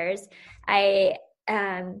 4 years. I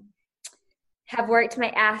have worked my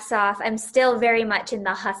ass off. I'm still very much in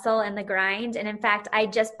the hustle and the grind. And in fact, I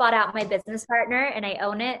just bought out my business partner and I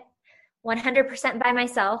own it 100% by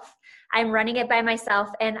myself. I'm running it by myself,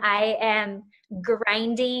 and I am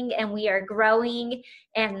grinding, and we are growing,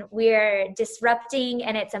 and we're disrupting,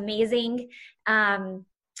 and it's amazing. And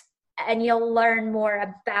you'll learn more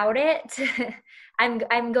about it.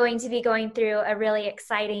 I'm going to be going through a really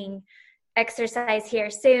exciting exercise here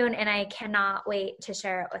soon, and I cannot wait to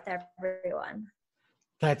share it with everyone.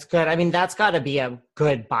 That's good. I mean, that's got to be a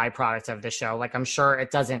good byproduct of the show. Like, I'm sure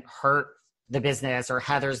it doesn't hurt the business or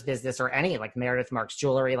Heather's business or any, like Meredith Marks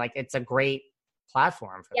Jewelry. Like, it's a great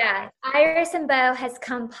platform for that. Iris and Bo has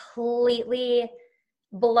completely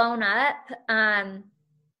blown up. And,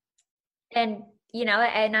 you know,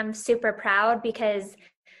 and I'm super proud because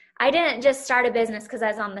I didn't just start a business because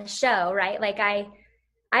I was on the show, right? Like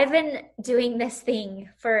I've been doing this thing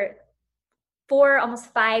for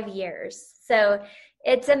almost 5 years. So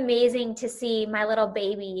it's amazing to see my little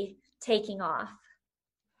baby taking off.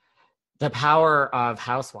 The power of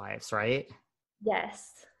housewives, right?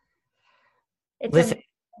 Yes. It's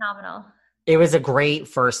phenomenal. It was a great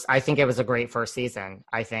first season.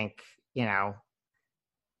 I think, you know,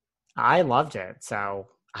 I loved it. So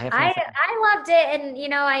I loved it. And, you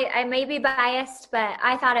know, I may be biased, but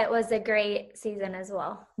I thought it was a great season as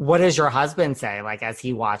well. What does your husband say? Like, as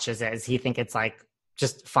he watches it, does he think it's like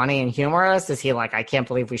just funny and humorous? Is he like, I can't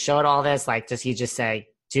believe we showed all this? Like, does he just say,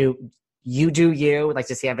 do you? Like,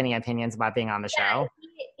 does he have any opinions about being on the show?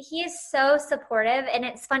 He is so supportive. And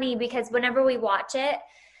it's funny because whenever we watch it,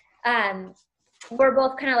 we're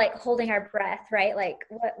both kind of like holding our breath, right? Like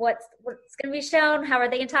what's going to be shown? How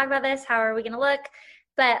are they going to talk about this? How are we going to look?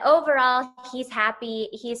 But overall, he's happy.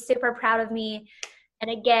 He's super proud of me.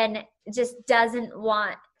 And again, just doesn't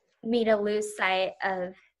want me to lose sight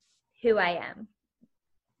of who I am.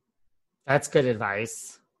 That's good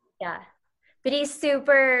advice. Yeah. But he's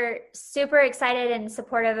super, super excited and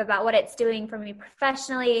supportive about what it's doing for me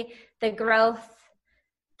professionally, the growth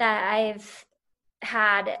that I've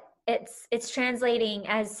had. It's translating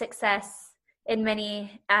as success in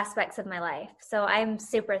many aspects of my life. So I'm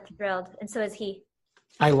super thrilled, and so is he.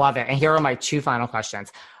 I love it. And here are my 2 final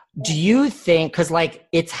questions. Do you think, because like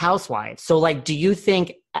it's Housewives, so like do you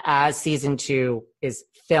think as season 2 is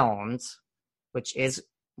filmed, which is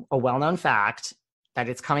a well-known fact, that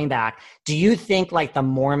it's coming back, do you think like the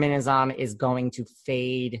Mormonism is going to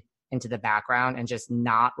fade into the background and just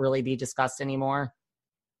not really be discussed anymore?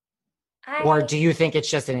 Or do you think it's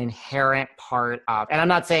just an inherent part of, and I'm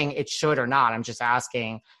not saying it should or not, I'm just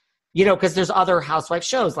asking, you know, because there's other housewife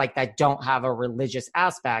shows like that don't have a religious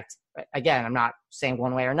aspect. Again, I'm not saying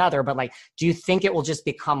one way or another, but like, do you think it will just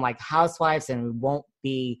become like Housewives and it won't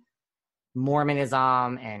be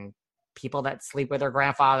Mormonism and people that sleep with their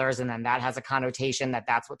grandfathers, and then that has a connotation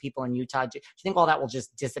that's what people in Utah do? Do you think all that will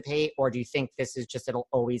just dissipate, or do you think this is just, it'll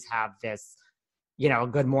always have this, you know, a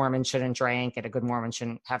good Mormon shouldn't drink and a good Mormon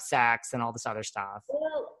shouldn't have sex and all this other stuff?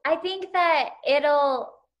 Well, I think that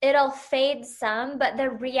it'll it'll fade some, but the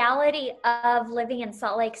reality of living in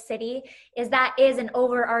Salt Lake City is that is an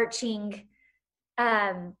overarching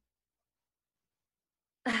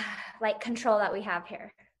like control that we have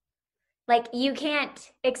here. Like you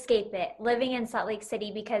can't escape it living in Salt Lake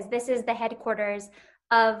City because this is the headquarters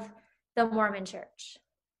of the Mormon church.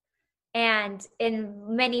 And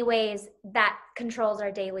in many ways that controls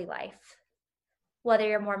our daily life, whether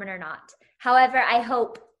you're Mormon or not. However, I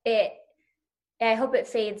hope it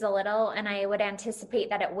fades a little, and I would anticipate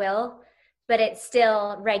that it will, but it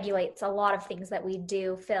still regulates a lot of things that we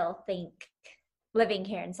do think living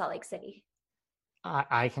here in Salt Lake City.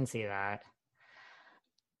 I can see that.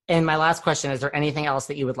 And my last question, is there anything else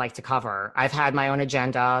that you would like to cover? I've had my own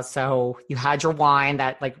agenda. So you had your wine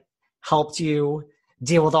that like helped you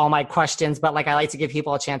deal with all my questions, but like I like to give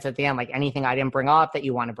people a chance at the end, like anything I didn't bring up that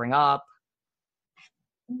you want to bring up.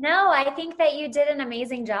 No, I think that you did an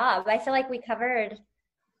amazing job. I feel like we covered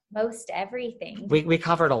most everything. We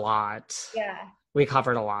covered a lot. Yeah. We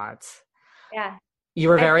covered a lot. Yeah. You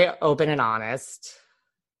were very open and honest.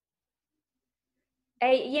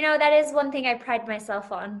 That is one thing I pride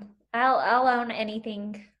myself on. I'll own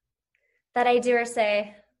anything that I do or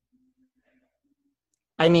say.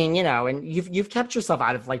 I mean, and you've kept yourself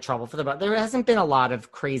out of like trouble but there hasn't been a lot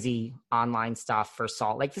of crazy online stuff for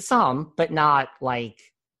Salt. Like some, but not like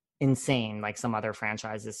insane like some other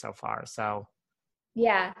franchises so far. So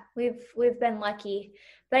yeah, we've been lucky.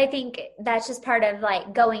 But I think that's just part of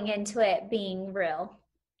like going into it being real,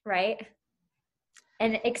 right?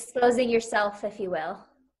 And exposing yourself, if you will.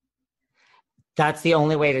 That's the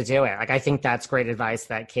only way to do it. Like, I think that's great advice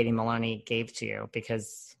that Katie Maloney gave to you,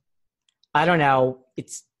 because I don't know,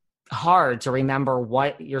 it's hard to remember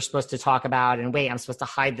what you're supposed to talk about and wait, I'm supposed to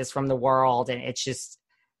hide this from the world. And it's just,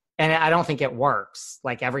 and I don't think it works.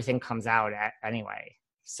 Like everything comes out anyway.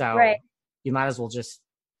 So right. You might as well just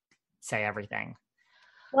say everything.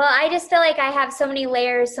 Well, I just feel like I have so many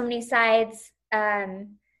layers, so many sides.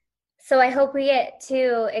 So I hope we get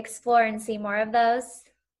to explore and see more of those.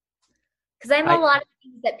 Because I'm a lot of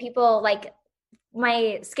things that people like.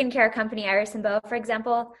 My skincare company, Iris and Beau, for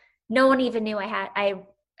example, no one even knew I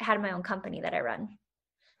had my own company that I run,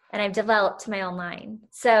 and I've developed my own line.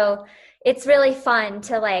 So it's really fun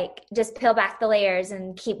to like just peel back the layers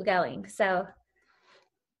and keep going. So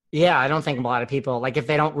yeah, I don't think a lot of people, like if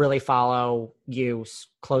they don't really follow you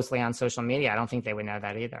closely on social media, I don't think they would know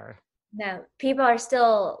that either. No, people are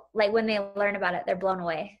still like, when they learn about it, they're blown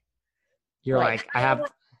away. You're like I have this.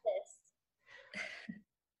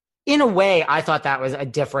 In a way, I thought that was a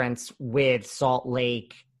difference with Salt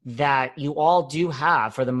Lake, that you all do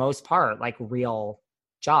have, for the most part, like real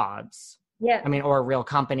jobs. Yeah. I mean, or real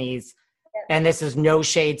companies. Yeah. And this is no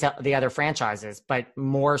shade to the other franchises, but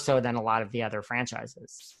more so than a lot of the other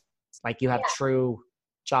franchises. Like you have true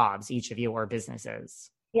jobs, each of you, or businesses.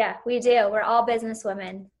 Yeah, we do. We're all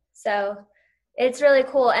businesswomen. So it's really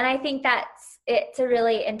cool. And I think it's a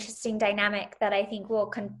really interesting dynamic that I think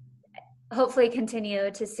will hopefully continue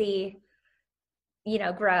to see,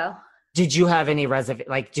 grow. Did you have any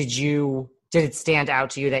did it stand out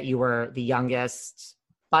to you that you were the youngest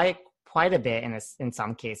by quite a bit in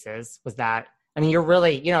some cases? Was that, I mean, you're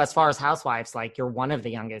really, as far as housewives, like you're one of the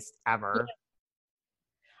youngest ever.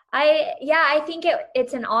 I think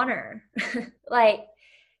it's an honor. Like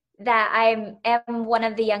that I am one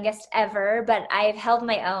of the youngest ever, but I've held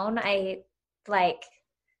my own. I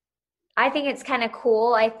think it's kind of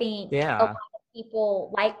cool. I think a lot of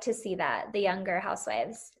people like to see that, the younger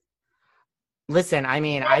housewives. Listen, I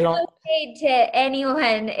mean, I don't shade to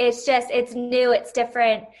anyone. It's just, it's new, it's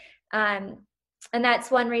different. And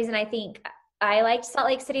that's one reason I think I liked Salt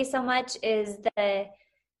Lake City so much, is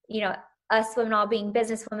us women all being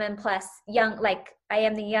businesswomen plus young, like I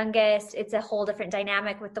am the youngest. It's a whole different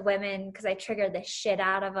dynamic with the women because I trigger the shit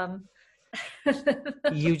out of them.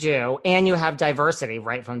 You do. And you have diversity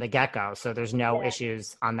right from the get-go. So there's no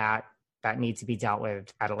issues on that need to be dealt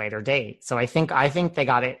with at a later date. So I think they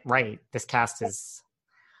got it right. This cast is.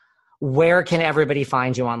 Where can everybody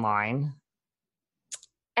find you online?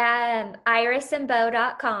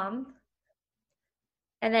 irisandbeau.com.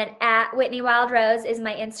 And then at Whitney Wild Rose is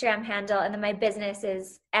my Instagram handle. And then my business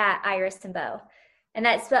is at Iris and Beau. And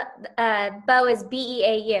that's Beau is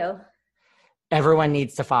Beau. Everyone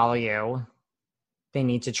needs to follow you. They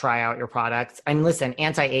need to try out your products. And listen,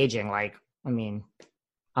 anti-aging,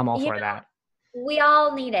 I'm all for that. We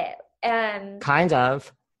all need it. Kind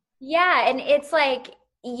of. Yeah. And it's like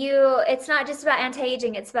it's not just about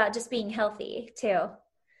anti-aging. It's about just being healthy too.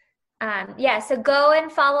 So go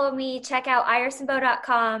and follow me. Check out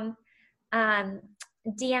irisandbeau.com.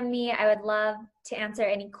 DM me. I would love to answer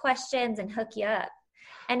any questions and hook you up.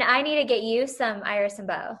 And I need to get you some Iris and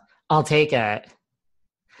Bow. I'll take it.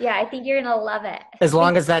 Yeah, I think you're going to love it. As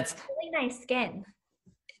long as that's really nice skin.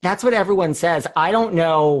 That's what everyone says. I don't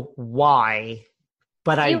know why,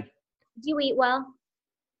 but do you eat well?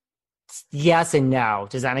 Yes and no.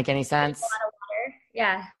 Does that make any sense? A lot of water.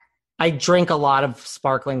 Yeah. I drink a lot of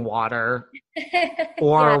sparkling water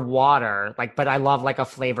or water, but I love a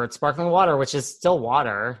flavored sparkling water, which is still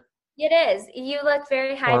water. It is. You look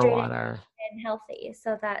very hydrated and healthy.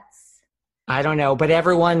 So I don't know, but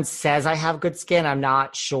everyone says I have good skin. I'm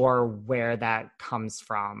not sure where that comes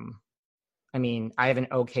from. I mean, I have an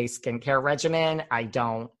okay skincare regimen. I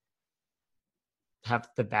don't have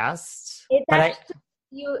the best.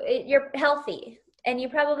 You're healthy and you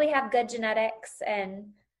probably have good genetics and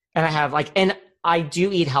I have and I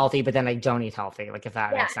do eat healthy, but then I don't eat healthy. If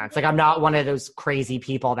that makes sense. I'm not one of those crazy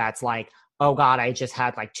people that's oh God, I just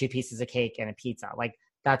had 2 pieces of cake and a pizza.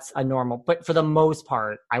 That's a normal, but for the most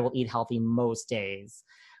part, I will eat healthy most days.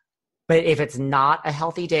 But if it's not a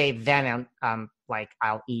healthy day, then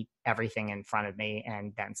I'll eat everything in front of me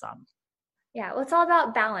and then some. Yeah. Well, it's all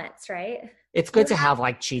about balance, right? It's good to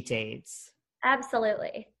have cheat days.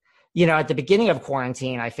 Absolutely. At the beginning of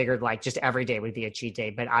quarantine, I figured just every day would be a cheat day,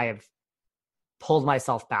 but I have pulled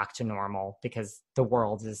myself back to normal because the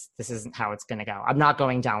world this isn't how it's going to go. I'm not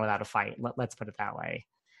going down without a fight. Let's put it that way.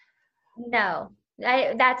 No,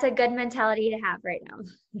 that's a good mentality to have right now.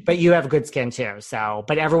 But you have good skin too.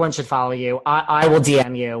 But everyone should follow you. I will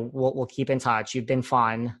DM you. We'll keep in touch. You've been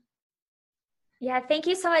fun. Yeah. Thank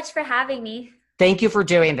you so much for having me. Thank you for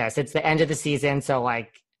doing this. It's the end of the season. So I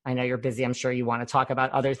know you're busy. I'm sure you want to talk about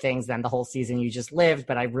other things than the whole season you just lived,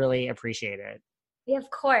 but I really appreciate it. Yeah, of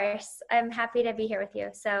course. I'm happy to be here with you.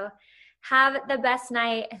 So have the best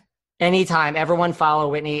night. Anytime. Everyone follow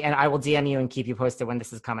Whitney and I will DM you and keep you posted when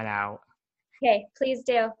this is coming out. Okay, please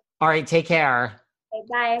do. All right, take care. Okay,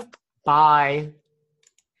 bye. Bye.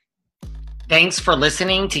 Thanks for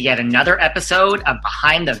listening to yet another episode of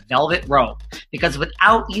Behind the Velvet Rope. Because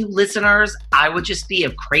without you listeners, I would just be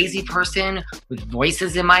a crazy person with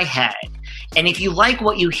voices in my head. And if you like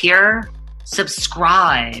what you hear,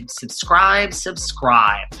 subscribe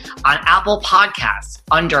on Apple Podcasts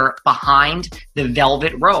under Behind the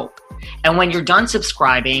Velvet Rope. And when you're done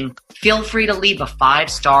subscribing, feel free to leave a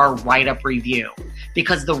 5-star write-up review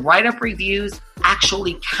because the write-up reviews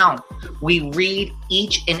actually count. We read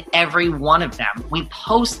each and every one of them. We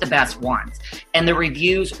post the best ones, and the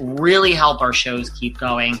reviews really help our shows keep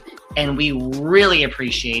going. And we really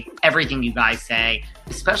appreciate everything you guys say,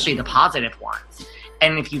 especially the positive ones.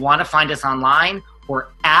 And if you want to find us online, we're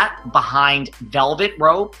at Behind Velvet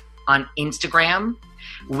Rope on Instagram.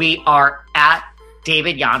 We are at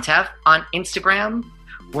David Yontef on Instagram.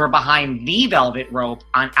 We're Behind the Velvet Rope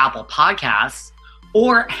on Apple Podcasts.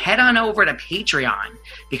 Or head on over to Patreon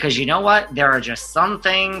because you know what? There are just some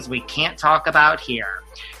things we can't talk about here.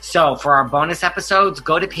 So for our bonus episodes,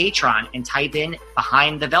 go to Patreon and type in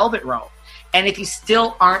Behind the Velvet Rope. And if you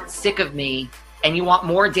still aren't sick of me and you want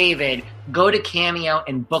more David, go to Cameo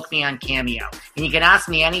and book me on Cameo. And you can ask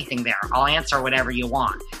me anything there. I'll answer whatever you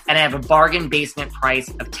want. And I have a bargain basement price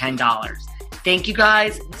of $10. Thank you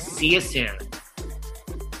guys. See you soon.